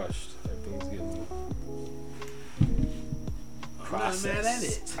getting rushed. Everything's getting processed. I'm not mad at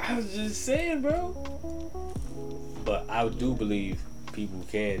it. I was just saying, bro. But I do believe people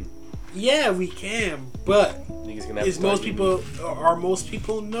can. Yeah, we can, but Niggas gonna have is to start most people are most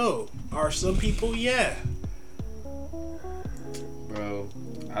people no? Are some people yeah? Bro,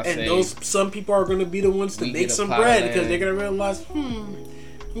 And those some people are gonna be the ones to we make get a some plot of bread because land. they're gonna realize,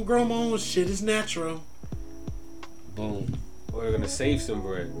 I'm growing my own shit. It's natural. Boom. Or they're gonna save some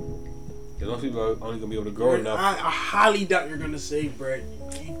bread. Because most people are only gonna be able to grow enough. I highly doubt you're gonna save bread.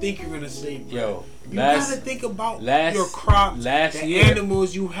 You think you're gonna save bread? Yo, you gotta think about your crops, the year,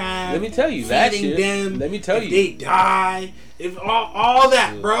 animals you have. Let me tell you, feeding them. Let me tell if you, they die, if all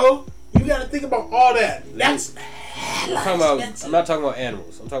that, bro. You gotta think about all that. That's I'm not talking about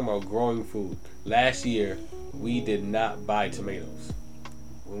animals. I'm talking about growing food. Last year, we did not buy tomatoes.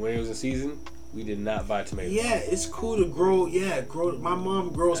 When it was in season, we did not buy tomatoes. Yeah, it's cool to grow. Yeah, grow. My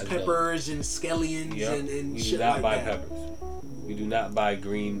mom grows That's peppers and scallions and we shit do not like buy that. peppers. We do not buy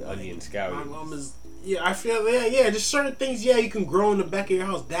green onion My scallions. mom is. Yeah, I feel. Yeah. Just certain things. Yeah, you can grow in the back of your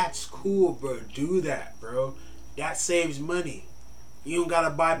house. That's cool, bro. Do that, bro. That saves money. You don't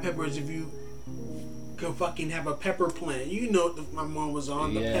gotta buy peppers if you can fucking have a pepper plant. You know, my mom was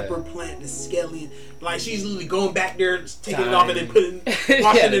on the pepper plant, the scallion. Like she's literally going back there, taking it off, and then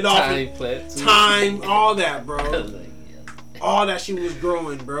washing it off. Thyme, all that, bro. All that she was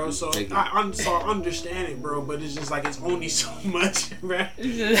growing, bro. So I understand it, bro. But it's just like it's only so much, bro. Like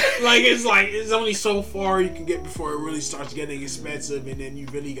it's only so far you can get before it really starts getting expensive, and then you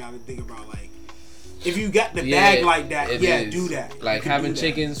really got to think about like if you got the Yeah, bag like that, it yeah, is. do that. Like You can having do that.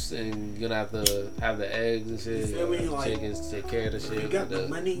 chickens and you're gonna have to have the eggs and shit. You feel me? Like, chickens take care of the shit. you got with the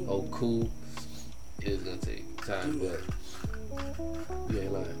money. Oh, cool. It's gonna take time, Do but you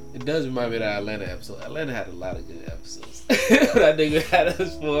ain't lying. It does remind me of that Atlanta episode. Atlanta had a lot of good episodes. That nigga had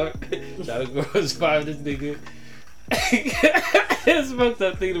us for. Trying to grow five this nigga. It's fucked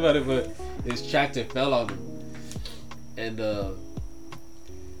up thinking about it, but his tractor fell on him, and the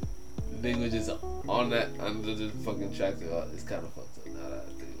nigga was just on that under the fucking tractor. Oh, it's kind of fucked up now that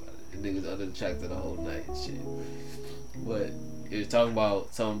I think about it. The nigga was under the tractor the whole night and shit. But he was talking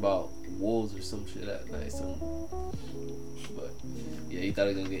about something about wolves or some shit that night. But yeah, he thought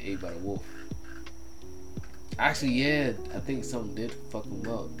he was gonna get ate by the wolf. Actually, yeah, I think something did fuck him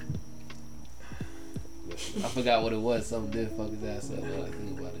up. I forgot what it was. Something did fuck his ass up. Now I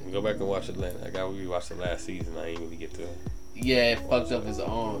think about it. Go back and watch Atlanta. I got to rewatch the last season. I ain't really get to. Yeah, it fucked up his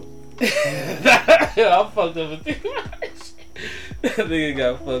arm. I fucked up a thing. That nigga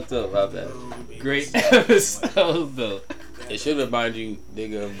got fucked up about that. Great episode though. It should remind you,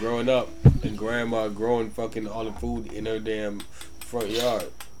 nigga, of growing up and grandma growing fucking all the food in her damn front yard.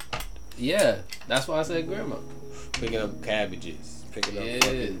 Yeah, that's why I said grandma. Picking up cabbages, picking up Yeah.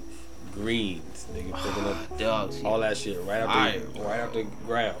 fucking greens, nigga, picking up Dog, all that shit right out the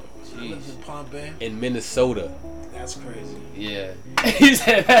ground. I lived in Palm Bay. In Minnesota. That's crazy. Yeah. He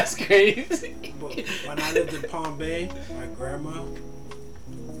said that's crazy. But when I lived in Palm Bay, my grandma,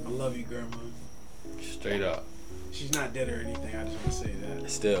 I love you, grandma. Straight up. She's not dead or anything. I just want to say that.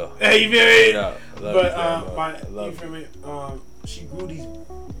 Still. Hey, you feel Straight me? up. I love But you, grandma. my, I love you feel me? She grew these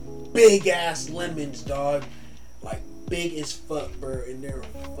big ass lemons, dog. Like big as fuck, bro, and they're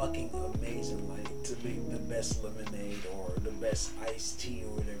fucking amazing. Like to make the best lemonade or the best iced tea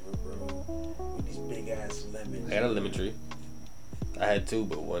or whatever, bro. With these big ass lemons. I got a lemon tree. I had two,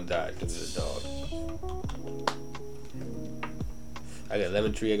 but one died because of the dog. I got a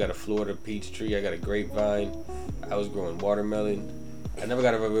lemon tree. I got a Florida peach tree. I got a grapevine. I was growing watermelon. I never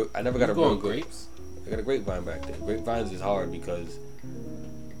got a real grapes. I got a grapevine back then. Grapevines is hard because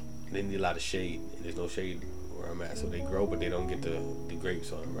they need a lot of shade, and there's no shade where I'm at, so they grow, but they don't get the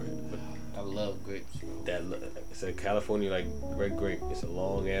grapes on them right. But I love grapes, bro. it's a California like red grape. It's a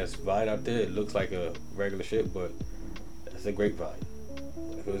long ass vine out there. It looks like a regular shit, but it's a grapevine.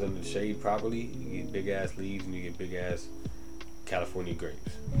 If it was under the shade properly, you get big ass leaves and you get big ass California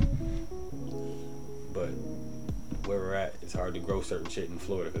grapes. But where we're at, it's hard to grow certain shit in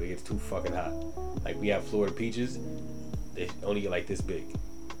Florida because it gets too fucking hot. Like we have Florida peaches, they only get like this big,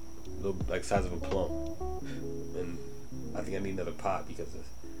 little like size of a plum. And I think I need another pot because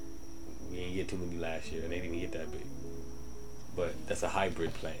we didn't get too many last year and they didn't even get that big. But that's a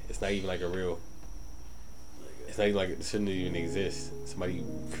hybrid plant. It's not even like a real. It's not even like it shouldn't even exist. Somebody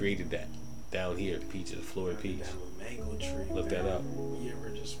created that down here. Peaches, Florida peach. Have a mango tree. Look man. that up. You ever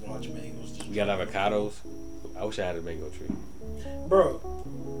just watch mangoes? Just We got avocados. I wish I had a mango tree. Bro,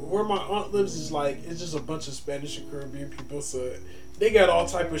 where my aunt lives is like it's just a bunch of Spanish and Caribbean people, so they got all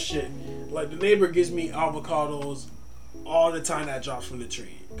type of shit. Like the neighbor gives me avocados all the time that drops from the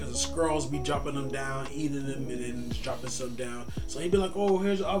tree because the squirrels be dropping them down, eating them, and then just dropping some down. So he'd be like, "Oh,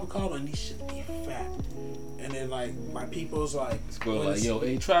 here's an avocado," and these shit be fat. And then like my people's like, Bro, like, yo,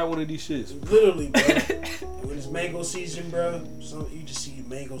 hey, try one of these shits. literally, bro. When it's mango season, bro, you just see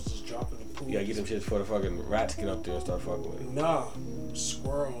mangoes just dropping in the pool. You gotta get them shits before the fucking rats get up there and start fucking with it. Nah,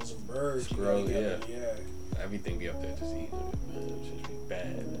 squirrels and birds. Squirrels, you know, yeah. yeah. Everything be up there just eating it, man. It just be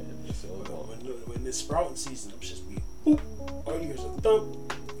bad, man. It's so long. When it's sprouting season, them just be boop. All you hear is a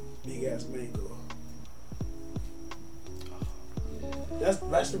thump. Big ass mango.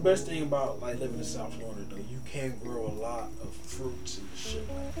 That's the best thing about like living in South Florida though. You can grow a lot of fruits and shit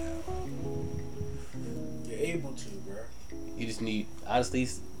like that. You're able to, bro. You just need, honestly,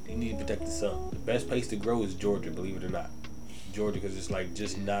 you need to protect the sun. The best place to grow is Georgia, believe it or not. Georgia, because it's like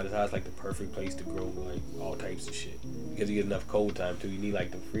just not as hot. It's like the perfect place to grow like all types of shit. Because you get enough cold time too. You need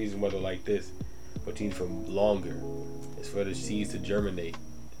like the freezing weather like this, but you need for longer. It's for the seeds to germinate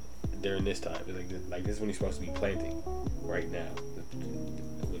during this time. It's like this is when you're supposed to be planting. Right now,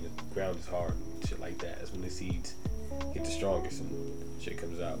 when the ground is hard and shit like that, that's when the seeds get the strongest and shit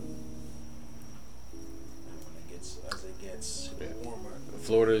comes out. As it gets warmer.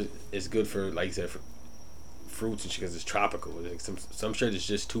 Florida is good for, like you said, for fruits and shit because it's tropical. Like some shit is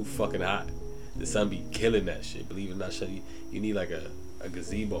just too fucking hot. The sun be killing that shit. Believe it or not, you need like a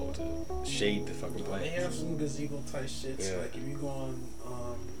gazebo to shade the fucking plant. They have some gazebo type shits. Yeah. Like if you go on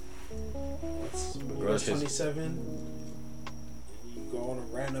what's Gross 27, you go on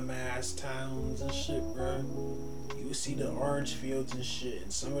to random ass towns and shit, bro. you see the orange fields and shit,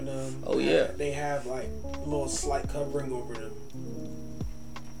 and some of them. Oh, yeah. They have like a little slight covering over them.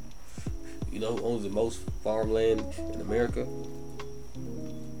 You know who owns the most farmland in America?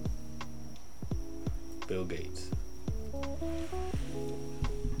 Bill Gates.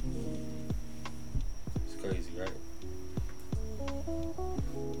 It's crazy, right?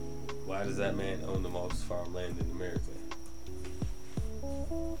 Why does that man own the most farmland in America?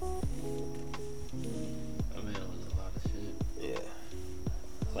 That man owns a lot of shit. Yeah.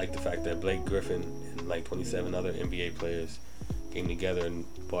 I like the fact that Blake Griffin and like 27 other NBA players came together and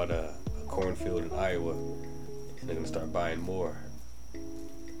bought a cornfield in Iowa, and they're gonna start buying more.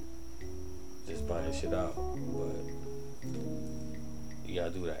 Just buying shit out, but you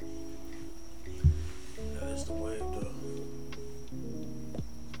gotta do that. That is the way of the.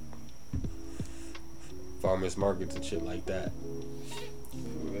 Farmers markets and shit like that.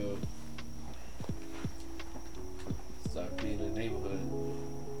 For real. Start feeding the neighborhood.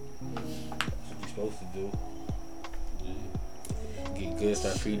 That's what you're supposed to do. Get good,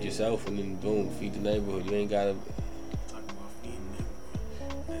 start feed yourself, and then boom, feed the neighborhood. You ain't gotta. Talking about feeding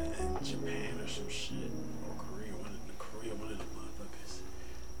neighborhood in Japan or some shit, or Korea, one of the motherfuckers.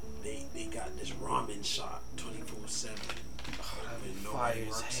 They got this ramen shop 24/7. Fire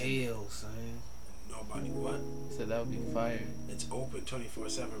as hell, son. Nobody what? Said that would be fire. It's open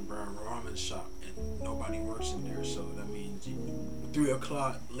 24/7, bro. Ramen shop, and nobody works in there. So that means 3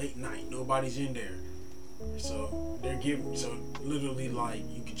 o'clock late night, nobody's in there. So they're giving. So literally, like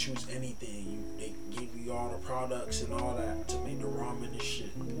you can choose anything. They give you all the products and all that to make the ramen and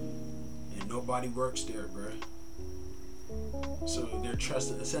shit. And nobody works there, bro. So they're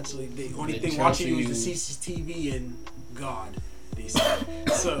trusted. Essentially, the only thing watching you is the CCTV and God. They say.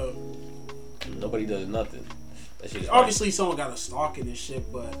 So. Nobody does nothing. That shit is Obviously, someone got to stalk it and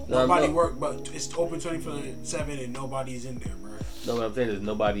shit, but nobody work. But it's open 24/7 and nobody's in there, bro. No, what I'm saying is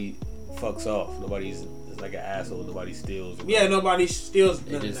nobody fucks off. Nobody's like an asshole. Nobody steals. Yeah, nobody steals none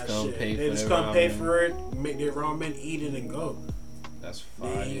They of just that come shit. pay They for just their come pay ramen. for it, make their ramen, eat it, and go. That's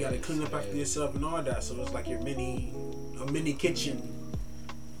fire. Then you got to clean up after yourself and all that. So it's like a mini kitchen,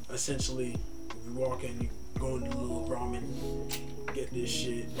 essentially. If you walk in, you go in the little ramen, get this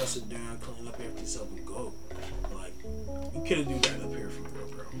shit, bust it down, clean up after yourself, and go. Like you couldn't do that up here for real,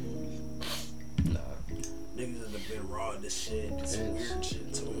 bro. Nah. Niggas have been raw this shit, this weird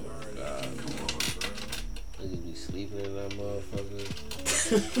shit to it already. Come on, bro. Niggas be sleeping in that motherfucker.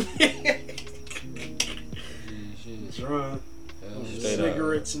 Shit. Drunk,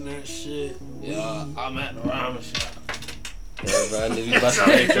 cigarettes and that shit. Yeah, I'm at the ramen shop. Yeah, bro, niggas busting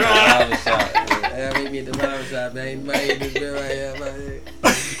right to the ramen shop. Yeah, meet me at the ramen shop, man. Anybody in this bit right here, man?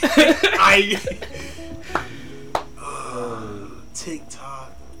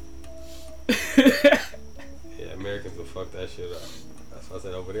 TikTok. Yeah, Americans will fuck that shit up. That's why I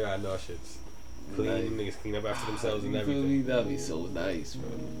said over there. I know shit's clean. Nice. Niggas clean up after themselves and You feel me? everything. That'd be so nice, bro.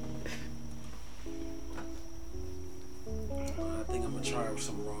 I think I'm gonna try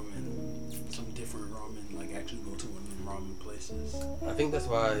some ramen, some different ramen. Like actually go to one of them ramen places. I think that's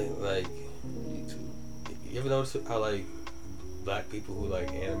why, like, Me too. you ever notice how like black people who like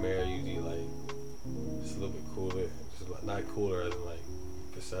anime are usually like just a little bit cooler, just like, not cooler as in like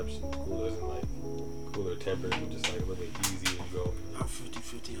perception, cooler as in like cooler tempered and just like a little bit easier to go. I'm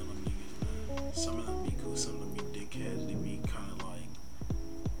 50-50 on them niggas, man. Some of them be cool, some of them be dickheads. They be kind of like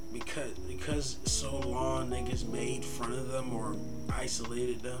because so long niggas made fun of them or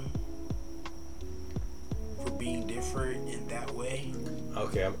isolated them for being different in that way.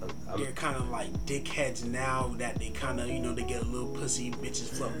 Okay, They're kind of like dickheads now that they kind of, they get a little pussy, bitches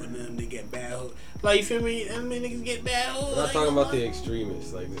fuck with them, they get bad hook. Like, you feel me? I mean, niggas get bad hook. I'm not talking about the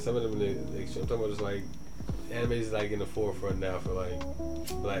extremists. Like some of them, the extreme. I'm talking about just like anime is like in the forefront now for like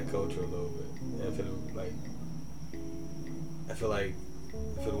black culture a little bit. And for the, like, I feel like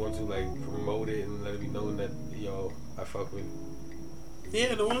for the ones who like promote it and let it be known that yo, I fuck with.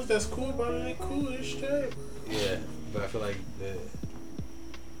 Yeah, the ones that's cool about it, they cool as shit. Yeah, but I feel like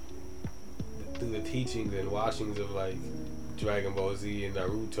through the teachings and watchings of like Dragon Ball Z and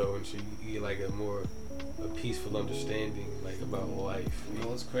Naruto and shit, you get like a peaceful understanding like about life. You know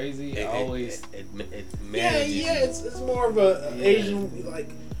what's crazy? It manages It's more of a Asian, like.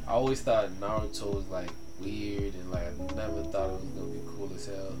 I always thought Naruto was like weird and like I never thought it was gonna be cool as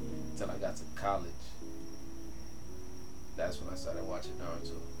hell until I got to college. That's when I started watching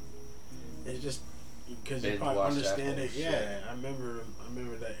Naruto. It's just because you Binge probably watched that understand whole it. shit. Yeah, I remember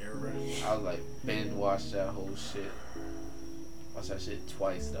that era. I was like binge watched that whole shit. Watched that shit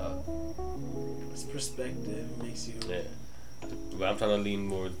twice, dog. It's perspective. It makes you. Yeah. But I'm trying to lean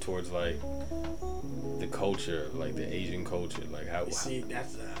more towards like the culture, like the Asian culture, like how. You see,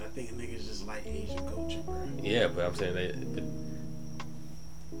 that's I think niggas just like Asian culture, bro. Yeah, but I'm saying that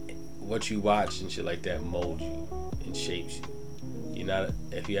what you watch and shit like that molds you and shapes you. You're not,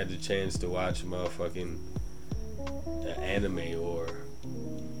 if you had the chance to watch motherfucking anime or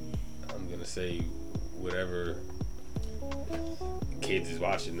I'm gonna say whatever kids is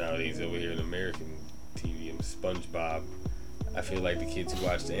watching nowadays over here in American TV, and SpongeBob, I feel like the kids who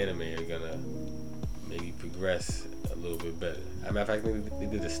watch the anime are gonna maybe progress a little bit better. As a matter of fact, they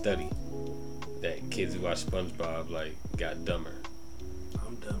did a study that kids who watch SpongeBob like got dumber.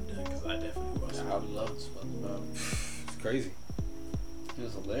 I'm dumb because I definitely watch it. I love SpongeBob. It's crazy. He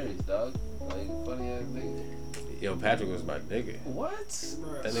was hilarious, dog. Like, funny ass nigga. Yo, Patrick was my nigga. What?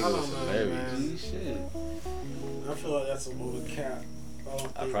 Bruh, That I nigga don't was know, hilarious. man. Shit. I feel like that's a little cap.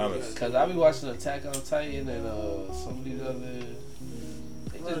 I promise. Cause I be watching Attack on Titan and some of these other.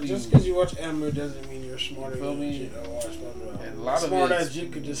 Just because you watch anime doesn't mean you're smarter You feel than me? shit that watch SpongeBob. And a lot of Smart it ass is-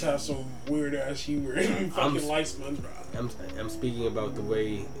 jit could just have some weird ass humor and fucking like SpongeBob. I'm speaking about the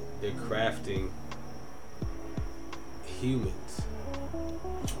way they're crafting humans.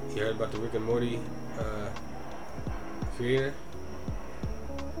 You heard about the Rick and Morty creator?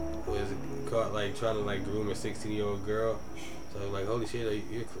 Who was caught like trying to like groom a 16-year-old girl. So like, holy shit,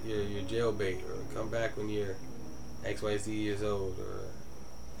 you're jailbait, or come back when you're XYZ years old, or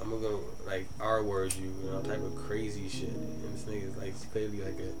I'm gonna like R-word you and all type of crazy shit. And this nigga's like clearly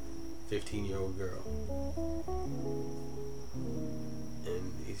like a 15-year-old girl.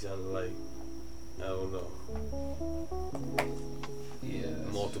 And he sounded like, I don't know, Yeah.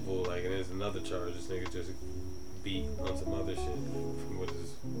 multiple, like, and there's another charge. This nigga just beat on some other shit from what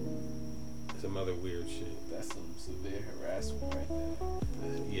is some other weird shit. That's some severe harassment right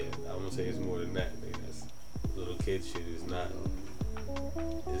there. Yeah, I won't say it's more than that. Nigga. That's little kid shit. Is not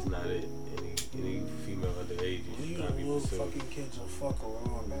it. Any female underage you You should know, not be little pursuing. fucking kids will fuck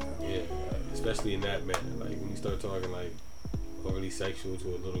around, man. Yeah, especially in that manner. Like when you start talking like overly sexual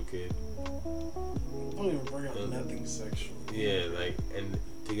to a little kid. Don't even bring up nothing sexual. Yeah, like, and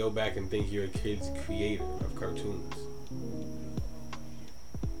to go back and think you're a kid's creator of cartoons.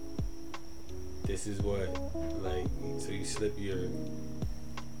 This is what, like, so you slip your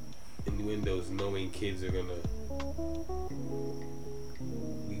innuendos knowing kids are gonna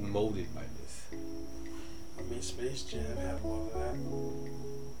be molded by this. I mean, Space Jam had a lot of that.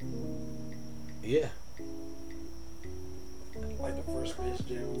 Yeah. Like the first Space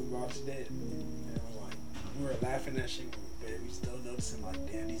Jam we watched it, and it was like, we were laughing at shit, but we still noticing like,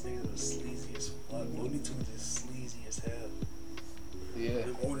 damn, these niggas are sleazy as fuck. Looney Tunes is sleazy as hell. Yeah.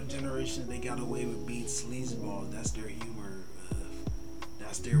 The older generation, they got away with being sleazeballs. That's their humor.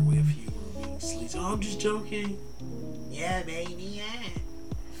 That's their way of humor, being sleazy. Oh, I'm just joking. Yeah, baby, yeah.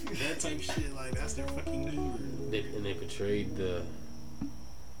 That type of shit, like, that's their fucking humor. They portrayed the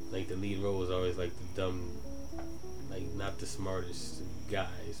lead role was always like the dumb, like not the smartest guy.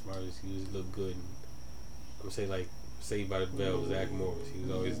 Smartest, he was look good. I'm gonna say like Saved by the Bell, Zach Morris. He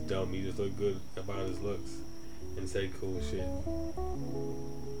was always dumb. He just looked good about his looks and said cool shit.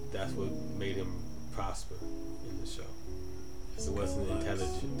 That's what made him prosper in the show. It wasn't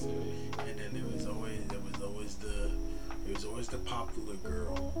intelligent. And then there was always the popular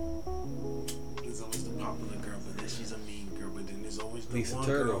girl. There's always the popular girl, but then she's a mean girl. But then there's always the Lisa one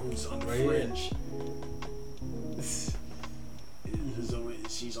Turtle. girl who's on the Right here. fringe. There's always,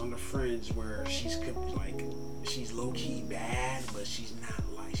 she's on the fringe where she's like, she's low key bad, but she's not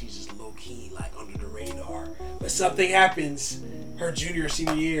like, she's just low key like under the radar. But something happens her junior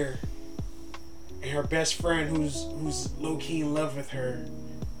senior year, and her best friend who's low key in love with her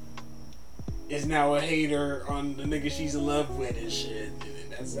is now a hater on the nigga she's in love with and shit.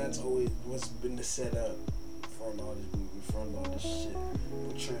 And that's always what's been the setup for a lot of this movie, for a lot of this shit,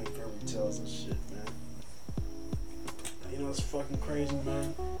 portraying fairy tales and shit, man. You know, it's fucking crazy,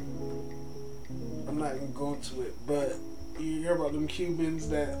 man. I'm not gonna go into it, but you hear about them Cubans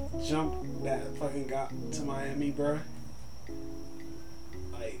that fucking got to Miami, bruh?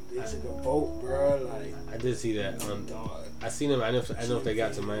 Like, they took a boat, bruh. Like, I did see that. dog. I seen them. I know if they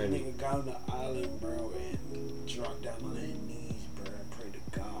got to Miami. Nigga got on the island, bro, and dropped down on their knees, bro, and prayed to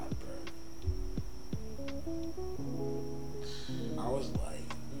God, bro. I was like,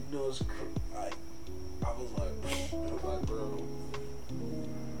 you know, it's like, I was like, bro,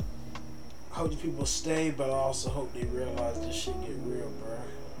 I hope these people stay, but I also hope they realize this shit get real, bro.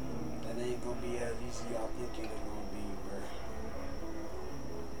 That ain't gonna be as easy as y'all thinking it's gonna be, bro.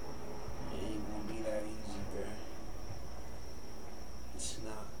 It ain't gonna be that easy, bro. It's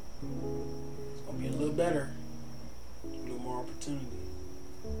not. It's gonna be a little better. A little more opportunity.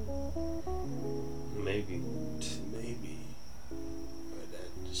 Maybe. Maybe. But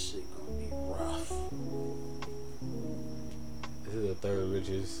that shit gonna be rough. This is the third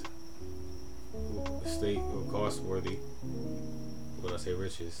richest state, or cost worthy, when I say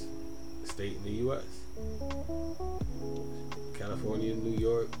richest, state in the U.S. California, New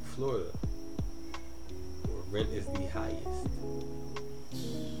York, Florida, where rent is the highest.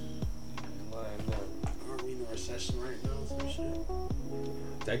 Aren't we in a recession right now? Some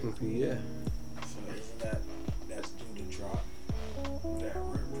shit. Technically, yeah. So isn't that's due to drop that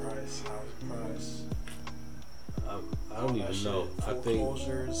rent price, house price? I don't even know.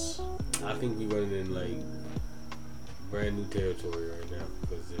 Foreclosures. I think we running in like brand new territory right now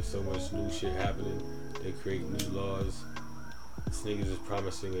because there's so much new shit happening. They create new laws. This nigga is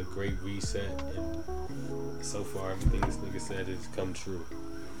promising a great reset, and so far everything this nigga said has come true.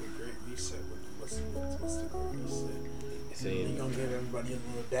 A great reset. What's the great reset? Saying you gonna give everybody a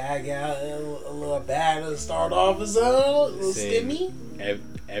little bag out, a little bag to start off or something? A little stimmy?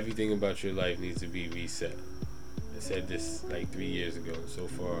 Everything about your life needs to be reset. I said this like 3 years ago. So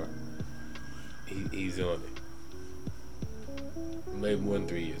far, he's on it. Maybe more than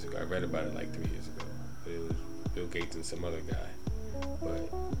 3 years ago. I read about it like 3 years ago. But it was Bill Gates and some other guy. But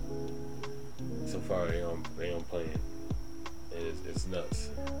so far, they on playing. It's nuts.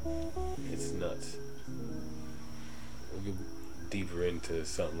 It's nuts. We'll get deeper into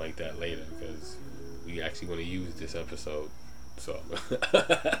something like that later because we actually want to use this episode. So I'm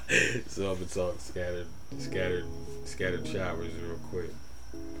gonna talk scattered showers real quick.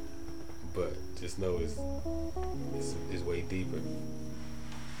 But just know it's way deeper.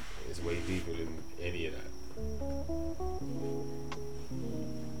 It's way deeper than any of that.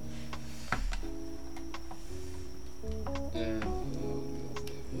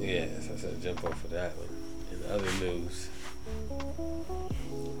 Yeah, so I said jump off of that one. In other news,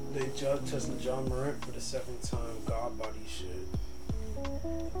 they drug tested John Morant for the second time. God body shit.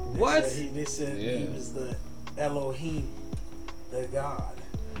 What? They said he was the Elohim, the God.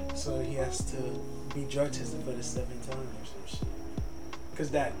 So he has to be drug tested for the second time or some shit.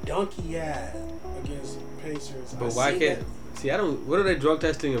 Because that dunk he had against Pacers. But why can't? See, I don't. What are they drug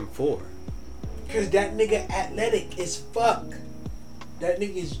testing him for? Because that nigga athletic as fuck. That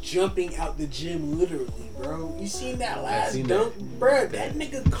nigga is jumping out the gym literally, bro. You seen that last dunk? Bro, that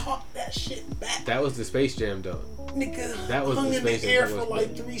nigga caught that shit back. That was the Space Jam dunk. Nigga that was hung the in the Space air Jam for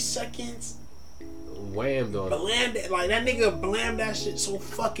like 3 seconds. Whammed on it. Like that nigga blammed that shit so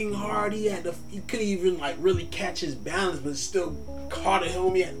fucking hard. He couldn't even like really catch his balance, but still caught it.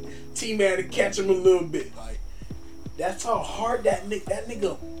 Teammate had to catch him a little bit. Like that's how hard that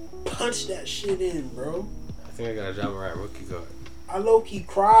nigga punched that shit in, bro. I think I got a John Morant rookie card. I low-key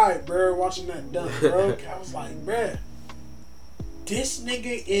cried, bro, watching that dunk, bro. I was like, bro, this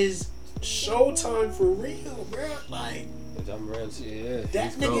nigga is Showtime for real, bro. Like, John Morant's,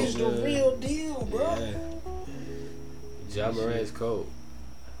 that nigga is the real deal, bro. Yeah. John Morant's cold.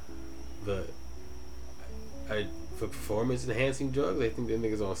 But for performance-enhancing drugs, they think that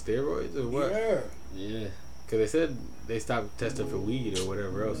niggas on steroids or what? Yeah. Because they said they stopped testing for weed or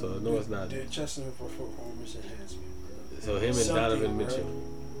whatever else, so no, it's not. They're testing for performance enhancement. So him and Donovan Mitchell.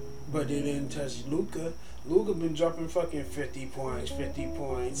 But they didn't test Luka. Luka been dropping fucking 50 points,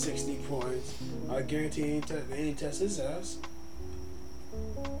 60 points. I guarantee they ain't test his ass.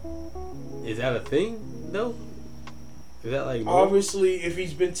 Is that a thing, though? Is that like obviously if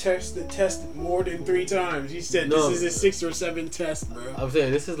he's been tested more than 3 times? He said this is his 6th or 7th test, bro. I'm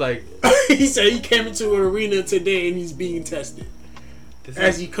saying this is like he said he came into an arena today and he's being tested.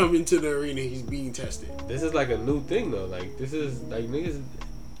 As he come into the arena, he's being tested. This is like a new thing though. Like this is like niggas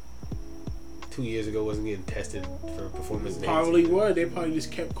 2 years ago wasn't getting tested for performance. Probably were. They probably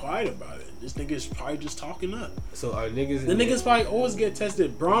just kept quiet about it. This nigga's probably just talking up. So are niggas? The niggas probably always get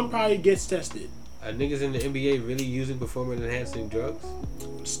tested. Braun probably gets tested. Are niggas in the NBA really using performance enhancing drugs?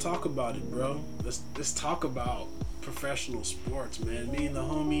 Let's talk about it, bro. Let's talk about professional sports, man. Me and the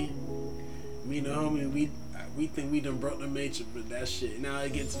homie, we think we done broke the matrix with that shit. Now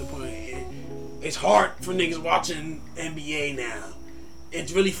it gets to the point it's hard for niggas watching NBA now.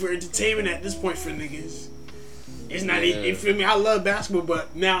 It's really for entertainment at this point for niggas. It's not you feel me? I love basketball,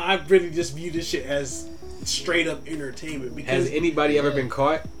 but now I really just view this shit as straight up entertainment. Because has anybody ever been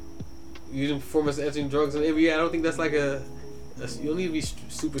caught using performance enhancing drugs in the NBA? I don't think that's like you don't need to be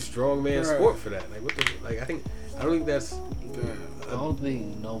super strong man sport for that. Like what the I don't think that's. I don't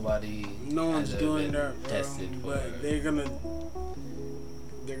think no one's doing that, bro. Tested but they're gonna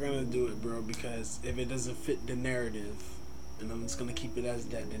do it, bro, because if it doesn't fit the narrative, and I'm just gonna keep it as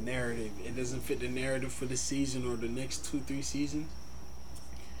that the narrative. It doesn't fit the narrative for the season or the next 2-3 seasons.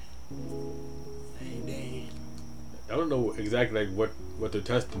 Dang. I don't know exactly like what they're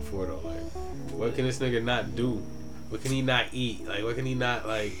testing for though. Like, what can this nigga not do? What can he not eat? Like, what can he not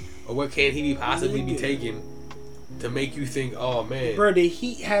like? Or what can he possibly be taking to make you think, oh man? Bro, the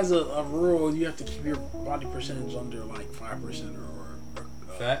Heat has a rule. You have to keep your body percentage under like 5% or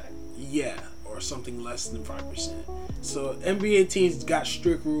fat. Yeah, or something less than 5%. So NBA teams got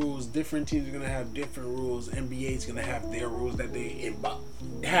strict rules. Different teams are gonna have different rules. NBA's gonna have their rules that they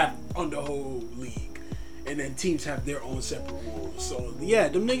have on the whole league, and then teams have their own separate rules. So yeah,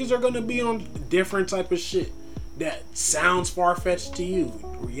 them niggas are gonna be on different type of shit that sounds far fetched to you.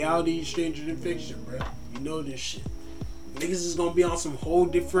 Reality is stranger than fiction, bro. You know this shit. Niggas is gonna be on some whole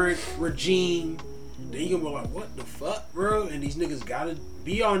different regime. Then you gonna be like, what the fuck, bro? And these niggas gotta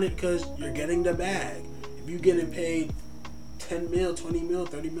be on it because you're getting the bag. If you getting paid 10 mil, 20 mil,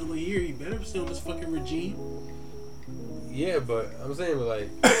 30 mil a year, you better stay on this fucking regime. Yeah, but I'm saying, like,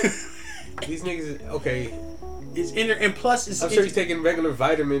 these niggas, okay. It's in there, and plus, it's. I'm sure he's taking regular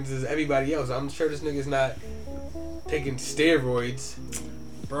vitamins as everybody else. I'm sure this nigga's not taking steroids.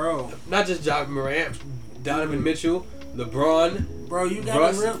 Bro. Not just John Morant, Donovan Mitchell, LeBron. Bro, you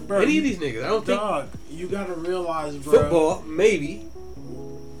gotta bro, any of these niggas. I don't think. You gotta realize, bro. Football, maybe.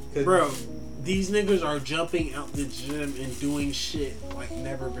 Bro, these niggas are jumping out the gym and doing shit like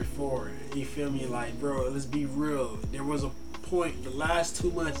never before. You feel me? Like, bro, let's be real. There was a point the last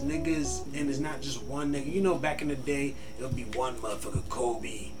 2 months, niggas, and it's not just one nigga. You know, back in the day, it'll be one motherfucker,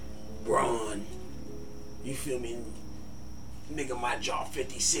 Kobe, Braun. You feel me? Nigga might drop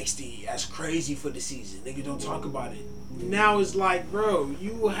 50, 60. That's crazy for the season. Nigga don't talk about it. Now it's like, bro,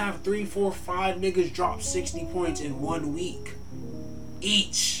 you will have 3, 4, 5 niggas drop 60 points in 1 week.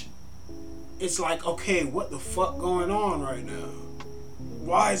 Each. It's like, okay, what the fuck going on right now?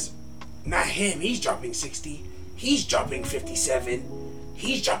 Why is not him? He's dropping 60. He's dropping 57.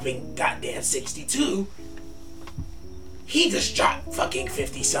 He's dropping goddamn 62. He just dropped fucking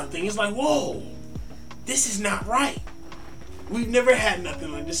 50 something. It's like, whoa, this is not right. We've never had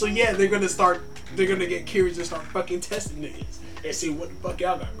nothing like this. So yeah, they're gonna get curious and start fucking testing niggas and see what the fuck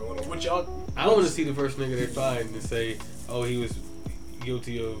y'all got going on. What y'all? I want to see the first nigga they find and say, oh, he was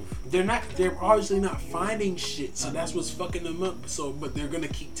guilty of. They're obviously not finding shit, so that's what's fucking them up. So, but they're gonna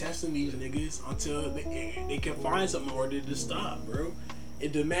keep testing these niggas until they can find something or they just stop, bro.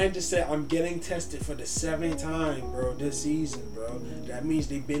 If the man just said, I'm getting tested for the 7th time, bro, this season, bro, that means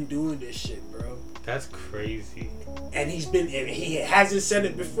they've been doing this shit, bro. That's crazy. And he hasn't said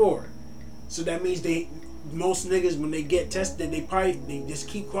it before. So that means most niggas, when they get tested, they just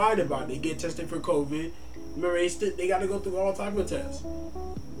keep quiet about it. They get tested for COVID. Remember, they got to go through all type of tests.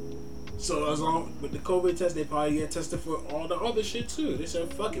 So as long with the COVID test, they probably get tested for all the other shit too. They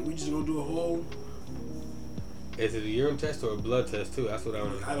said, fuck it, we just gonna do a whole. Is it a urine test or a blood test too? That's what I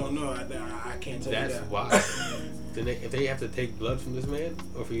want to know. I don't know. I can't tell you that. That's wild. If they have to take blood from this man,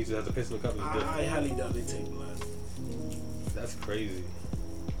 or if he just has to piss in the cup, I highly doubt they take blood. That's crazy.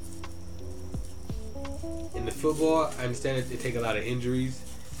 In the football, I understand that they take a lot of injuries,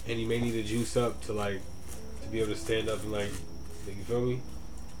 and you may need to juice up to be able to stand up and you feel me?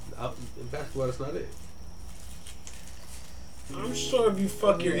 In basketball, that's not it. I'm sure if you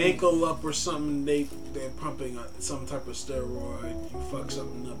fuck your ankle up or something, they're pumping some type of steroid. You fuck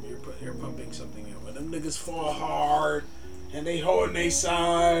something up, you're pumping something up. But them niggas fall hard and they holding their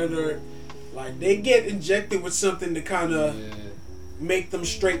side, or like they get injected with something to kind of make them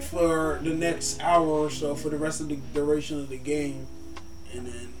straight for the next hour or so for the rest of the duration of the game, and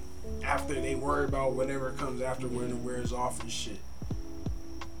then after they worry about whatever comes after when it wears off and shit.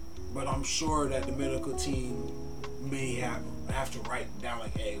 But I'm sure that the medical team may have to write down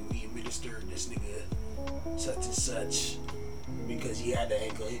like, hey, we administered this nigga such and such because he had the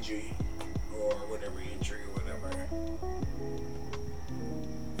ankle injury or whatever injury or whatever.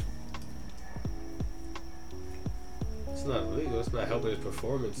 It's not illegal. It's not helping his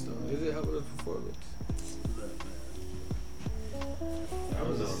performance though. Is it helping his performance? I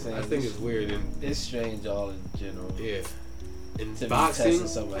don't know. I think it's weird. It's strange all in general. Yeah. In boxing,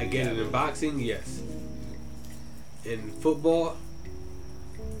 I get it. In boxing, yes. In football,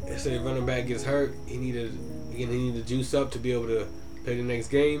 let's say a running back gets hurt, he need to juice up to be able to play the next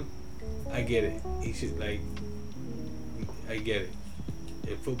game. I get it. He should I get it.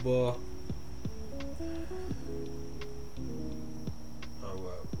 In football,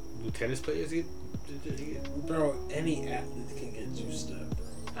 do tennis players get? Bro, any athlete can get juiced up, bro.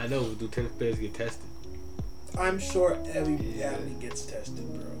 I know. Do tennis players get tested? I'm sure every athlete gets tested,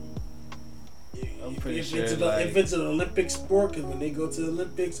 bro. I'm pretty if sure if it's an Olympic sport, because when they go to the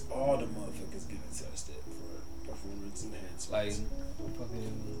Olympics, all the motherfuckers get tested for performance enhancements. like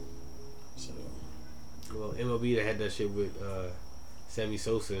fucking. So Well, MLB they had that shit with Sammy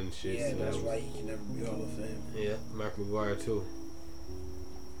Sosa and shit. yeah, so that's that was- why he can never be Hall of Fame. Yeah, Mark McGuire too.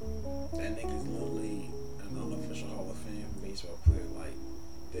 That nigga's literally an unofficial Hall of Fame baseball player. Like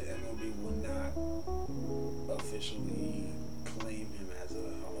the MLB will not officially claim him as a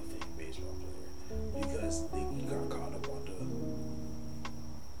Hall of Fame baseball player because he got caught up on the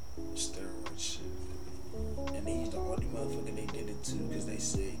steroid shit. And he's the only motherfucker they did it to because they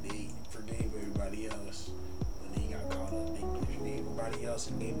said they forgave everybody else. When he got caught up, they forgave everybody else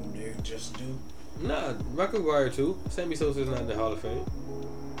and gave him their just due. Nah, Mark McGuire too. Sammy Sosa's not in the Hall of Fame.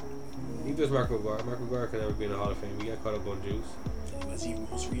 Neither is Mark McGuire. Mark McGuire can never be in the Hall of Fame. He got caught up on juice. Was he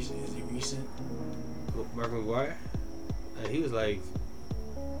most recent? Is he recent? Mark McGuire? He was like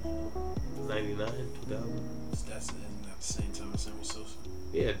 99, 2000. That's at the same time as Sammy Sosa.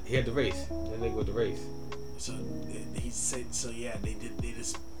 Yeah, he had the race. That nigga with the race. So he said, so yeah, they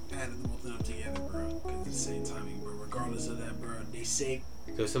just added both of them together, bro. Because at the same time, but regardless of that, bro, they say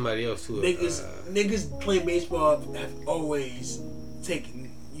There was somebody else too. niggas playing baseball have always taken.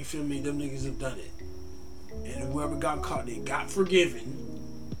 You feel me? Them niggas have done it, and whoever got caught, they got forgiven,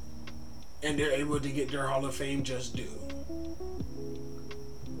 and they're able to get their Hall of Fame just due.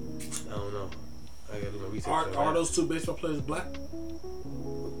 I don't know. I gotta do my research. Are those two baseball players black?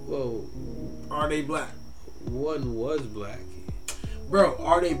 Whoa. Are they black? One was black. Bro,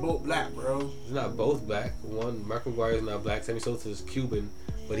 are they both black, bro? It's not both black. One, Mark McGuire is not black. Sammy Sosa is Cuban,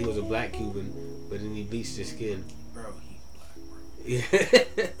 but he was a black Cuban, but then he bleached his skin. Bro, he's black, bro. Yeah.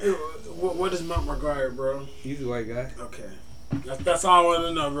 What is Mark McGuire, bro? He's a white guy. Okay. That's all I want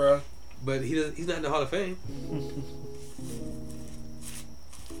to know, bro. But he's not in the Hall of Fame.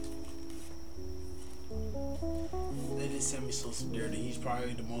 They did Sammy Sosa dirty. He's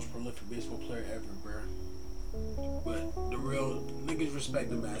probably the most prolific baseball player ever, bro. But the real niggas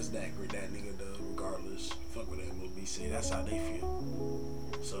respect him as that nigga does, regardless. Fuck what MLB say. That's how they feel.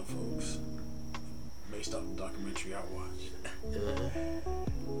 Some folks, based off the documentary I watched.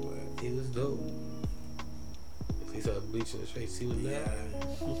 He was dope. He started bleaching his face. See him now?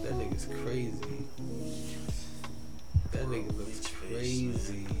 That nigga's crazy. That nigga looks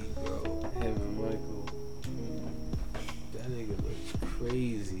crazy, bro. Him and Michael. That nigga looks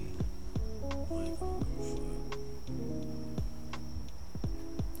crazy.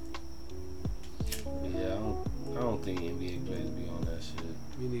 Yeah, I don't think NBA players be on that shit.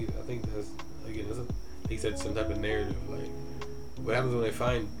 Me neither. I think that's he said some type of narrative. Like, what happens when they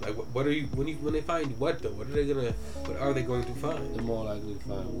find what are you when they find what though? What are they going to find? They're more likely to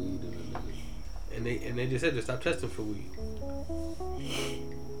find weed than a nigga. And they just said to stop testing for weed.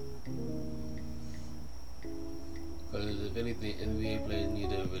 Because if anything, NBA players need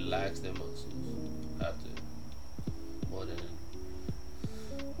to relax their muscles after more than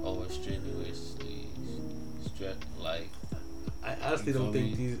over strenuously stretch. Like, I honestly don't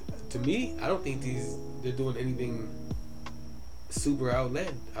think these. To me, I don't think they're doing anything super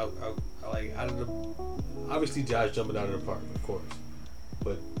outland. Out of the. Obviously, Josh jumping out of the park, of course,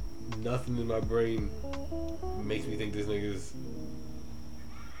 but nothing in my brain makes me think this nigga's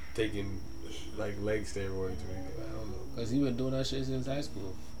taking like leg steroids or anything. I don't know. Cause he been doing that shit since high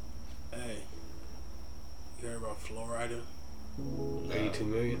school. Hey, you heard about Florida? 82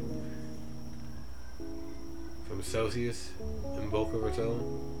 million from Celsius in Boca Raton.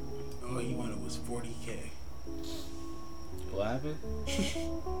 All he wanted was 40K. What happened?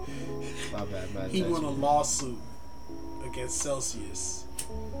 My bad. He won a lawsuit against Celsius.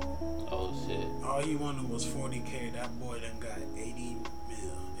 Oh shit. All he wanted was 40K. That boy done got 80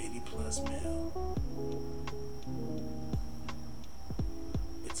 plus mil.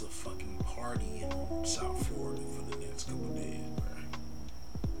 It's a fucking party in South Florida for the next couple days,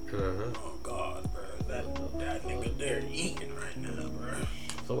 bro. Oh God, bro. That nigga there eating right now, bro.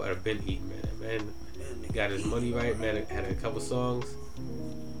 So I've been eating, man. He got his money right, man. Had a couple songs.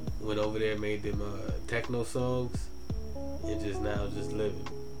 Went over there, made them techno songs, and just living.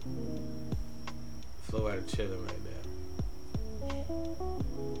 Flo out of chilling right now.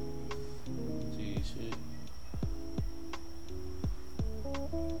 Gee, shit.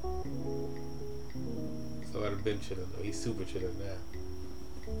 So I'd have been chilling though. He's super chilling now.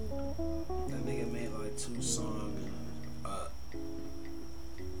 That nigga made like 2 songs.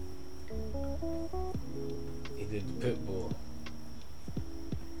 He did the Pitbull.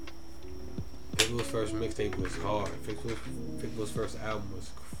 Pitbull's first mixtape was hard. Pitbull's first album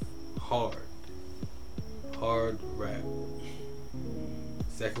was hard. Hard rap.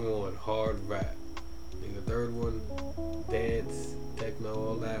 Second one, hard rap. third one, dance, techno,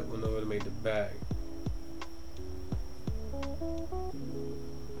 all that, went over to make the bag.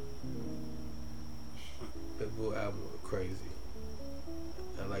 Pitbull album was crazy.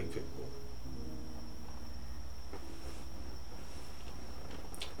 I like Pitbull.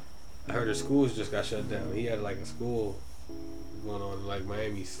 I heard his schools just got shut down. He had like a school going on like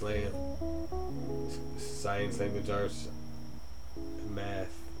Miami Slam, science, language arts,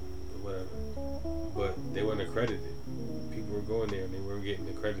 math, whatever. But they weren't accredited. People were going there and they weren't getting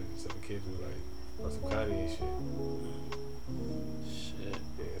accredited. So the kids were like, on some Kanye shit.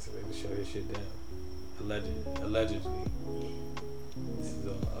 Yeah, so they just shut his shit down. Allegedly. This is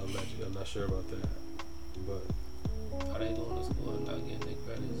alleged. I'm not sure about that. But are they going to school and not getting their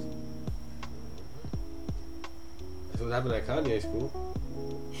credits? that's what happened at Kanye school.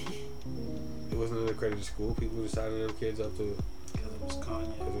 It wasn't an accredited school. People were signing them kids up to Because it was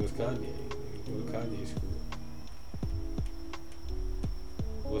Kanye. Because it was Kanye. They go to Kanye school.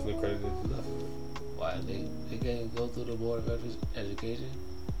 It wasn't accredited enough. Why? They can't go through the Board of Education?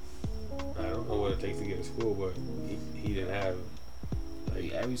 I don't know what it takes to get to school, but he didn't have.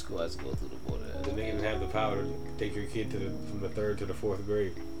 Like, every school has to go through the Board of Education. They didn't have the power to take your kid from the 3rd to the 4th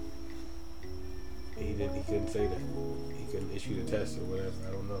grade. He couldn't say that. He couldn't issue the test or whatever.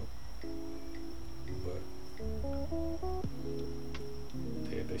 I don't know. But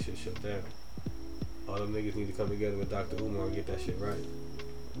they got that shit shut down. All them niggas need to come together with Dr. Umar and get that shit right.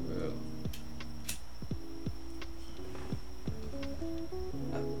 Real.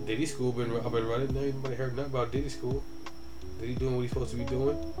 Diddy school been up and running. Anybody heard nothing about Diddy school? Diddy doing what he's supposed to be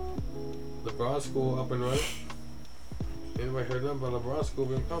doing? LeBron school up and running. Anybody heard nothing about LeBron school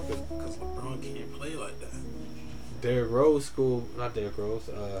been pumping? Because LeBron can't play like that. Derrick Rose school, not Derrick Rose.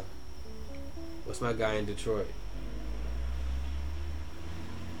 What's my guy in Detroit?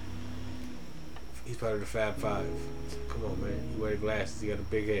 He's part of the Fab Five. Come on, man. He wear glasses. He got a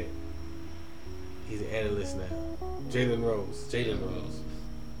big head. He's an analyst now. Jalen Rose.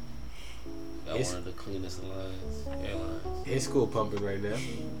 Got one of the cleanest airlines. His school pumping right now.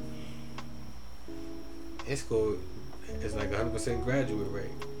 His school is like 100% graduate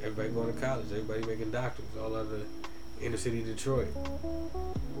rate. Everybody going to college. Everybody making doctors. All out of inner city Detroit.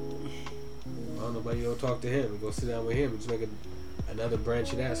 Well, nobody go talk to him. Go sit down with him and just make another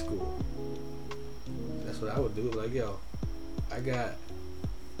branch of that school. That's what I would do. Like, yo, I got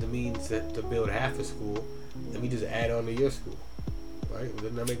the means to build half a school. Let me just add on to your school. Right?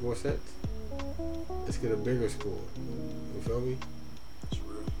 Doesn't that make more sense? Let's get a bigger school. You feel me? That's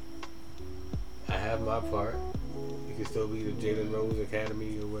real. I have my part. It can still be the Jalen Rose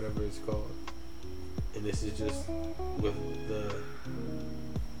Academy or whatever it's called. And this is just with the,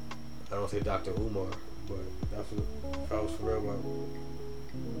 I don't say Dr. Umar, but that's what, if I was for real about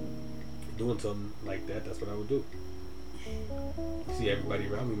doing something like that, that's what I would do. See everybody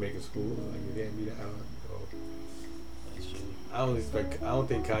around me making school, like it can't be that hard. So, That's true. I don't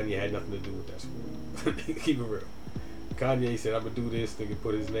think Kanye had nothing to do with that school. Keep it real. Kanye said, I'm gonna do this, nigga,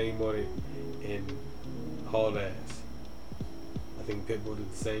 put his name on it and haul ass. I think Pitbull did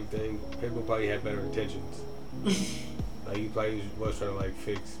the same thing. Pitbull probably had better intentions. Like he probably was trying to like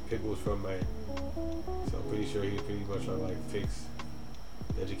fix. Pitbull was from Miami, so I'm pretty sure he was pretty much trying to like fix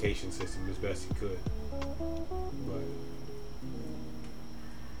the education system as best he could. But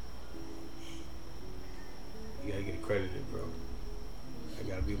you gotta get accredited, bro. I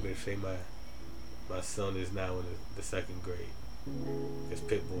gotta be able to say my son is now in the 2nd grade because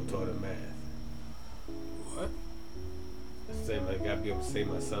Pitbull taught him math. What? I gotta be able to say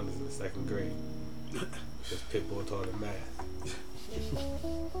my son is in the 2nd grade because Pitbull taught him math.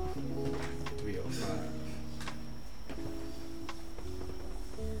 305.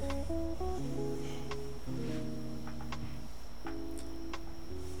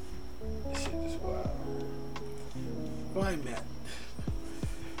 This shit is wild. Why, Matt?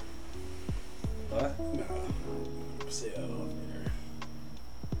 What? No. Say that off there.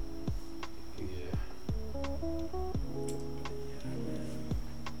 Yeah.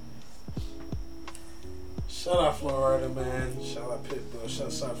 Shout out Florida, man. Shout out Pitbull.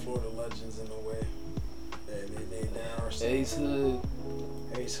 Shout out Florida legends in a way. They now are Ace Hood.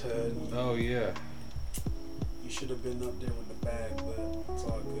 Ace Hood. Oh yeah. You should have been up there with the bag, but it's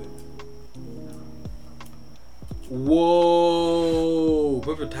all good. Whoa!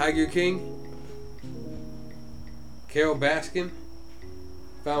 Remember Tiger King? Carol Baskin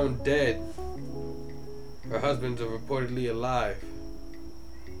found dead. Her husbands are reportedly alive.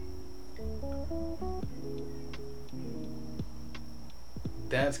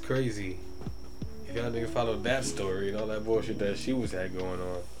 That's crazy. If y'all niggas followed that story and all that bullshit that she had going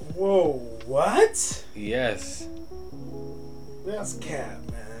on. Whoa, what? Yes. That's cap,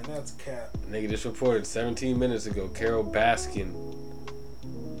 man. That's cap. Nigga just reported 17 minutes ago, Carol Baskin.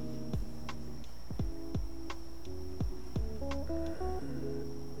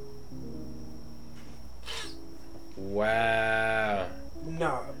 Wow.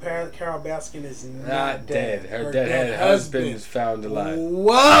 No, apparently Carol Baskin is Not dead. Her dead husband is found alive.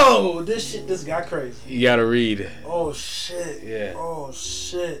 Whoa, this got crazy. You gotta read. Oh shit. Yeah. Oh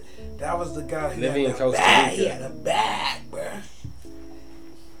shit. That was the guy who Living in had Costa the bag. Rica. He had a bag, bruh.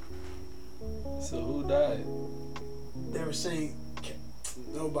 So who died? They were saying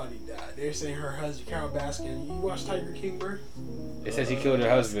nobody died. They were saying her husband, Carol Baskin. You watch Tiger King, bro? It said she killed her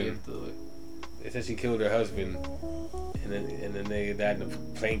husband. Skip through it. It said she killed her husband, and the nigga died in a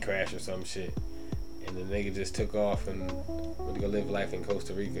plane crash or some shit. And the nigga just took off and went to go live life in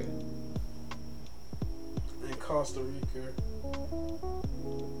Costa Rica. In Costa Rica.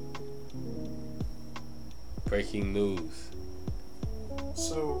 Breaking news.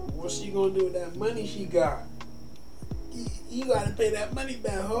 So what's she gonna do with that money she got? You gotta pay that money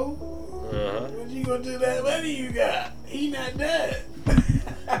back, ho. Uh-huh. What you gonna do with that money you got? He not dead.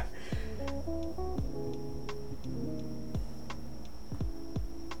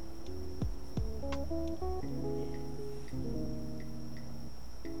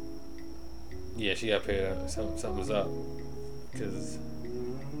 Yeah, she got paid up. Something's up. Because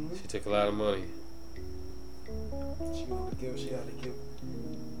she took a lot of money. She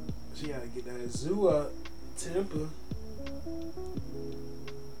gotta get that zoo up, Tampa.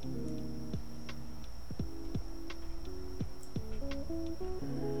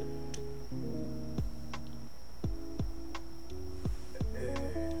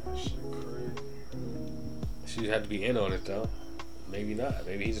 That shit crazy. She had to be in on it, though. Maybe not.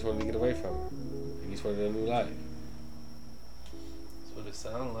 Maybe he just wanted to get away from her. Maybe he just wanted a new life. That's what it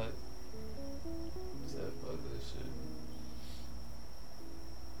sounded like. Said fuck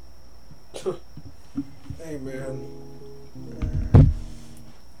that shit. Hey, man.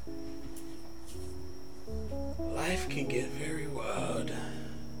 Life can get very wild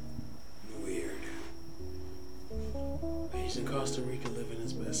and weird. He's in Costa Rica living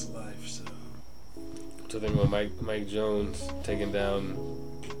his best life, so. So then when Mike Jones taking down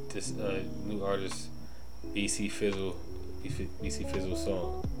this new artist, BC Fizzle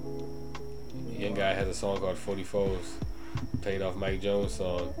song. Young guy has a song called 44s, played off Mike Jones'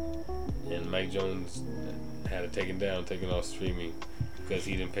 song, and Mike Jones had it taken off streaming because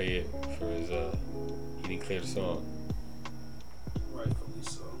he didn't pay it for his he didn't clear the song. Rightfully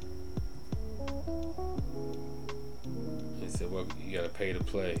so. He said, "Well, you gotta pay to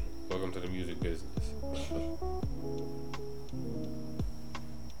play. Welcome to the music business."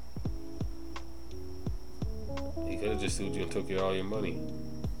 He could have just sued you and took all your money.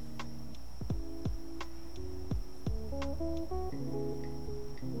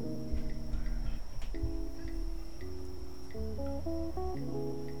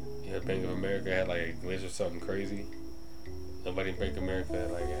 Yeah, Bank of America had like a glitch or something crazy. Nobody in Bank of America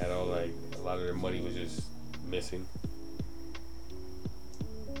had all a lot of their money was just missing.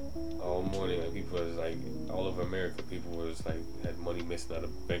 All morning, people was all over America, people was had money missing out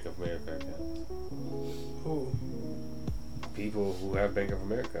of Bank of America accounts. Who? People who have Bank of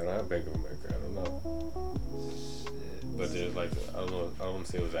America. I don't have Bank of America. I don't know. Shit. But there's I don't know. I don't want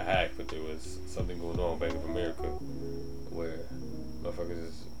to say it was a hack, but there was something going on in Bank of America where motherfuckers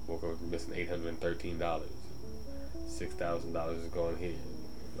just woke up missing $813. $6,000 is going here.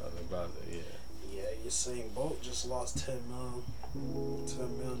 Blah. Yeah. Yeah, Usain Bolt just lost 10 million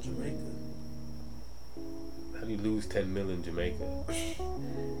Jamaica. How do you lose 10 million Jamaica?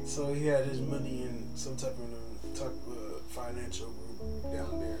 So he had his money in some type of financial group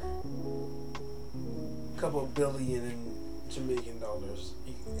down there. Couple billion in Jamaican dollars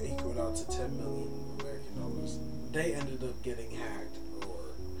equaled out to 10 million American dollars. They ended up getting hacked,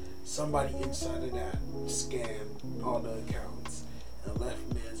 or somebody inside of that scammed all the accounts and left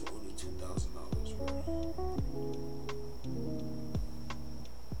man's only $2,000, bro.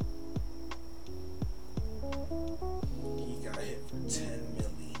 He got hit for 10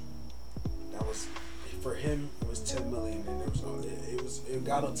 million. That was for him. It was 10 million, and it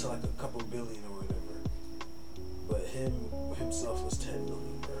got up to a couple billion or whatever. But himself was 10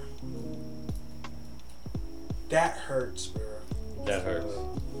 million, bro. That hurts, bro. That hurts.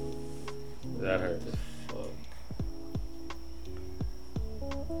 That hurts. Fuck.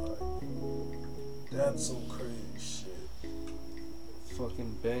 That's some crazy shit.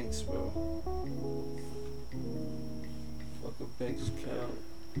 Fucking banks, bro. Fucking banks count.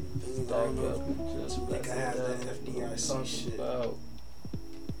 I don't know. Just They can have that FDIC shit. About.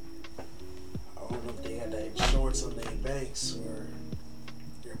 I don't know if they got that insurance on their banks where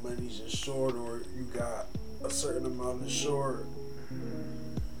your money's insured or you got a certain amount insured.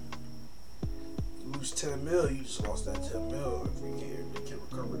 You lose 10 mil, you just lost that 10 mil. They can't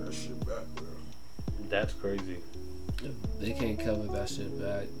recover that shit back, bro. That's crazy. If they can't cover that shit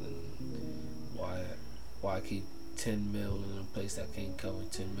back, then why keep 10 mil in a place that can't cover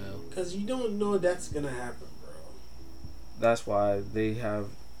 10 mil? Because you don't know that's going to happen, bro. That's why they have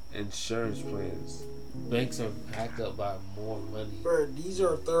insurance plans. Banks are backed up by more money. Bro, these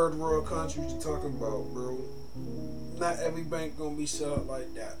are third world countries you're talking about, bro. Not every bank going to be set up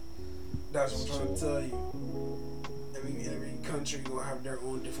like that. That's what I'm trying to tell you. Every country going to have their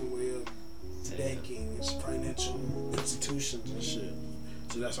own different way of banking, it's financial institutions and shit.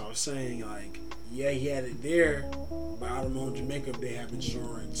 So that's what I'm saying. Like, yeah, he had it there, but I don't know in Jamaica if they have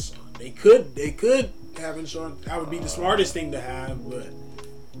insurance. They could have insurance. That would be the smartest thing to have, but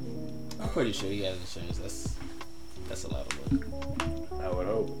I'm pretty sure he has insurance. That's a lot of money. I would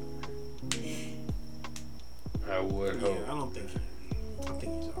hope. I would hope. yeah, I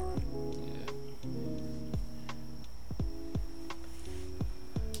think he's alright.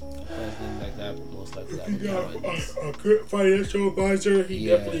 Anything like that, most likely that He would got happen. a good financial advisor. He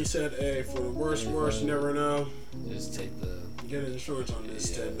Yeah. definitely said, "Hey, for the worst, you never know. Just take the. Get an insurance on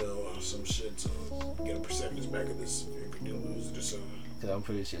this 10 mil or some shit, so get a percentage back of this if you do lose it or something." Cause I'm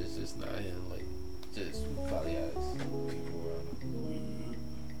pretty sure it's just not him. Like, just probably has people around him.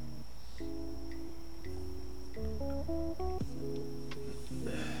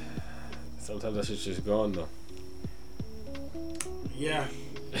 Sometimes that shit's just gone though. Yeah.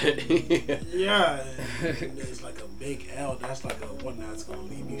 Yeah. It's like a big L. That's like a one that's gonna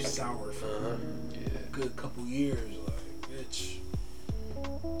leave you sour for a good couple years. Like, bitch.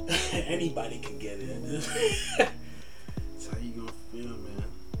 Anybody can get it. That's how you gonna feel, man.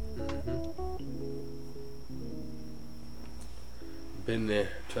 Been there,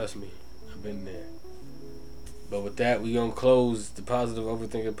 trust me. I've been there. But with that, we gonna close the Positive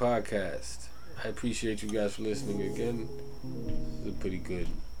Overthinking Podcast. I appreciate you guys for listening again. This is a pretty good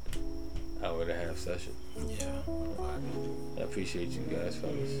hour and a half session. Yeah. I appreciate you guys,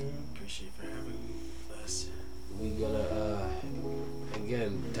 fellas. Appreciate for having us. We gonna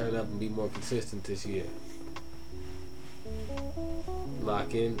again turn up and be more consistent this year.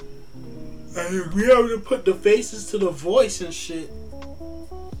 Lock in. And we able to put the faces to the voice and shit.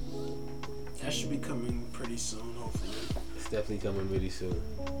 That should be coming pretty soon, hopefully. It's definitely coming really soon.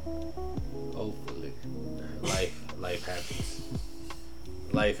 Hopefully. Life happens.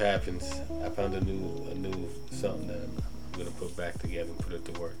 Life happens. I found a new something that I'm gonna put back together and put it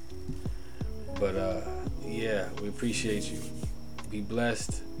to work. But yeah, we appreciate you. Be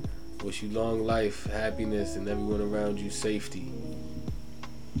blessed. Wish you long life, happiness, and everyone around you safety.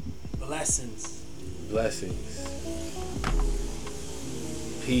 Blessings. Blessings.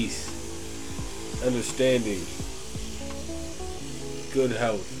 Peace. Understanding. Good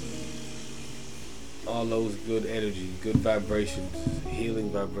health. All those good energy, good vibrations,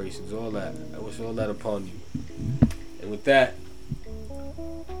 healing vibrations, all that. I wish all that upon you. And with that,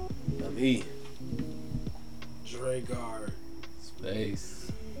 I'm E. Dragar.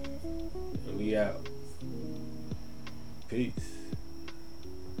 Space. And we out. Peace.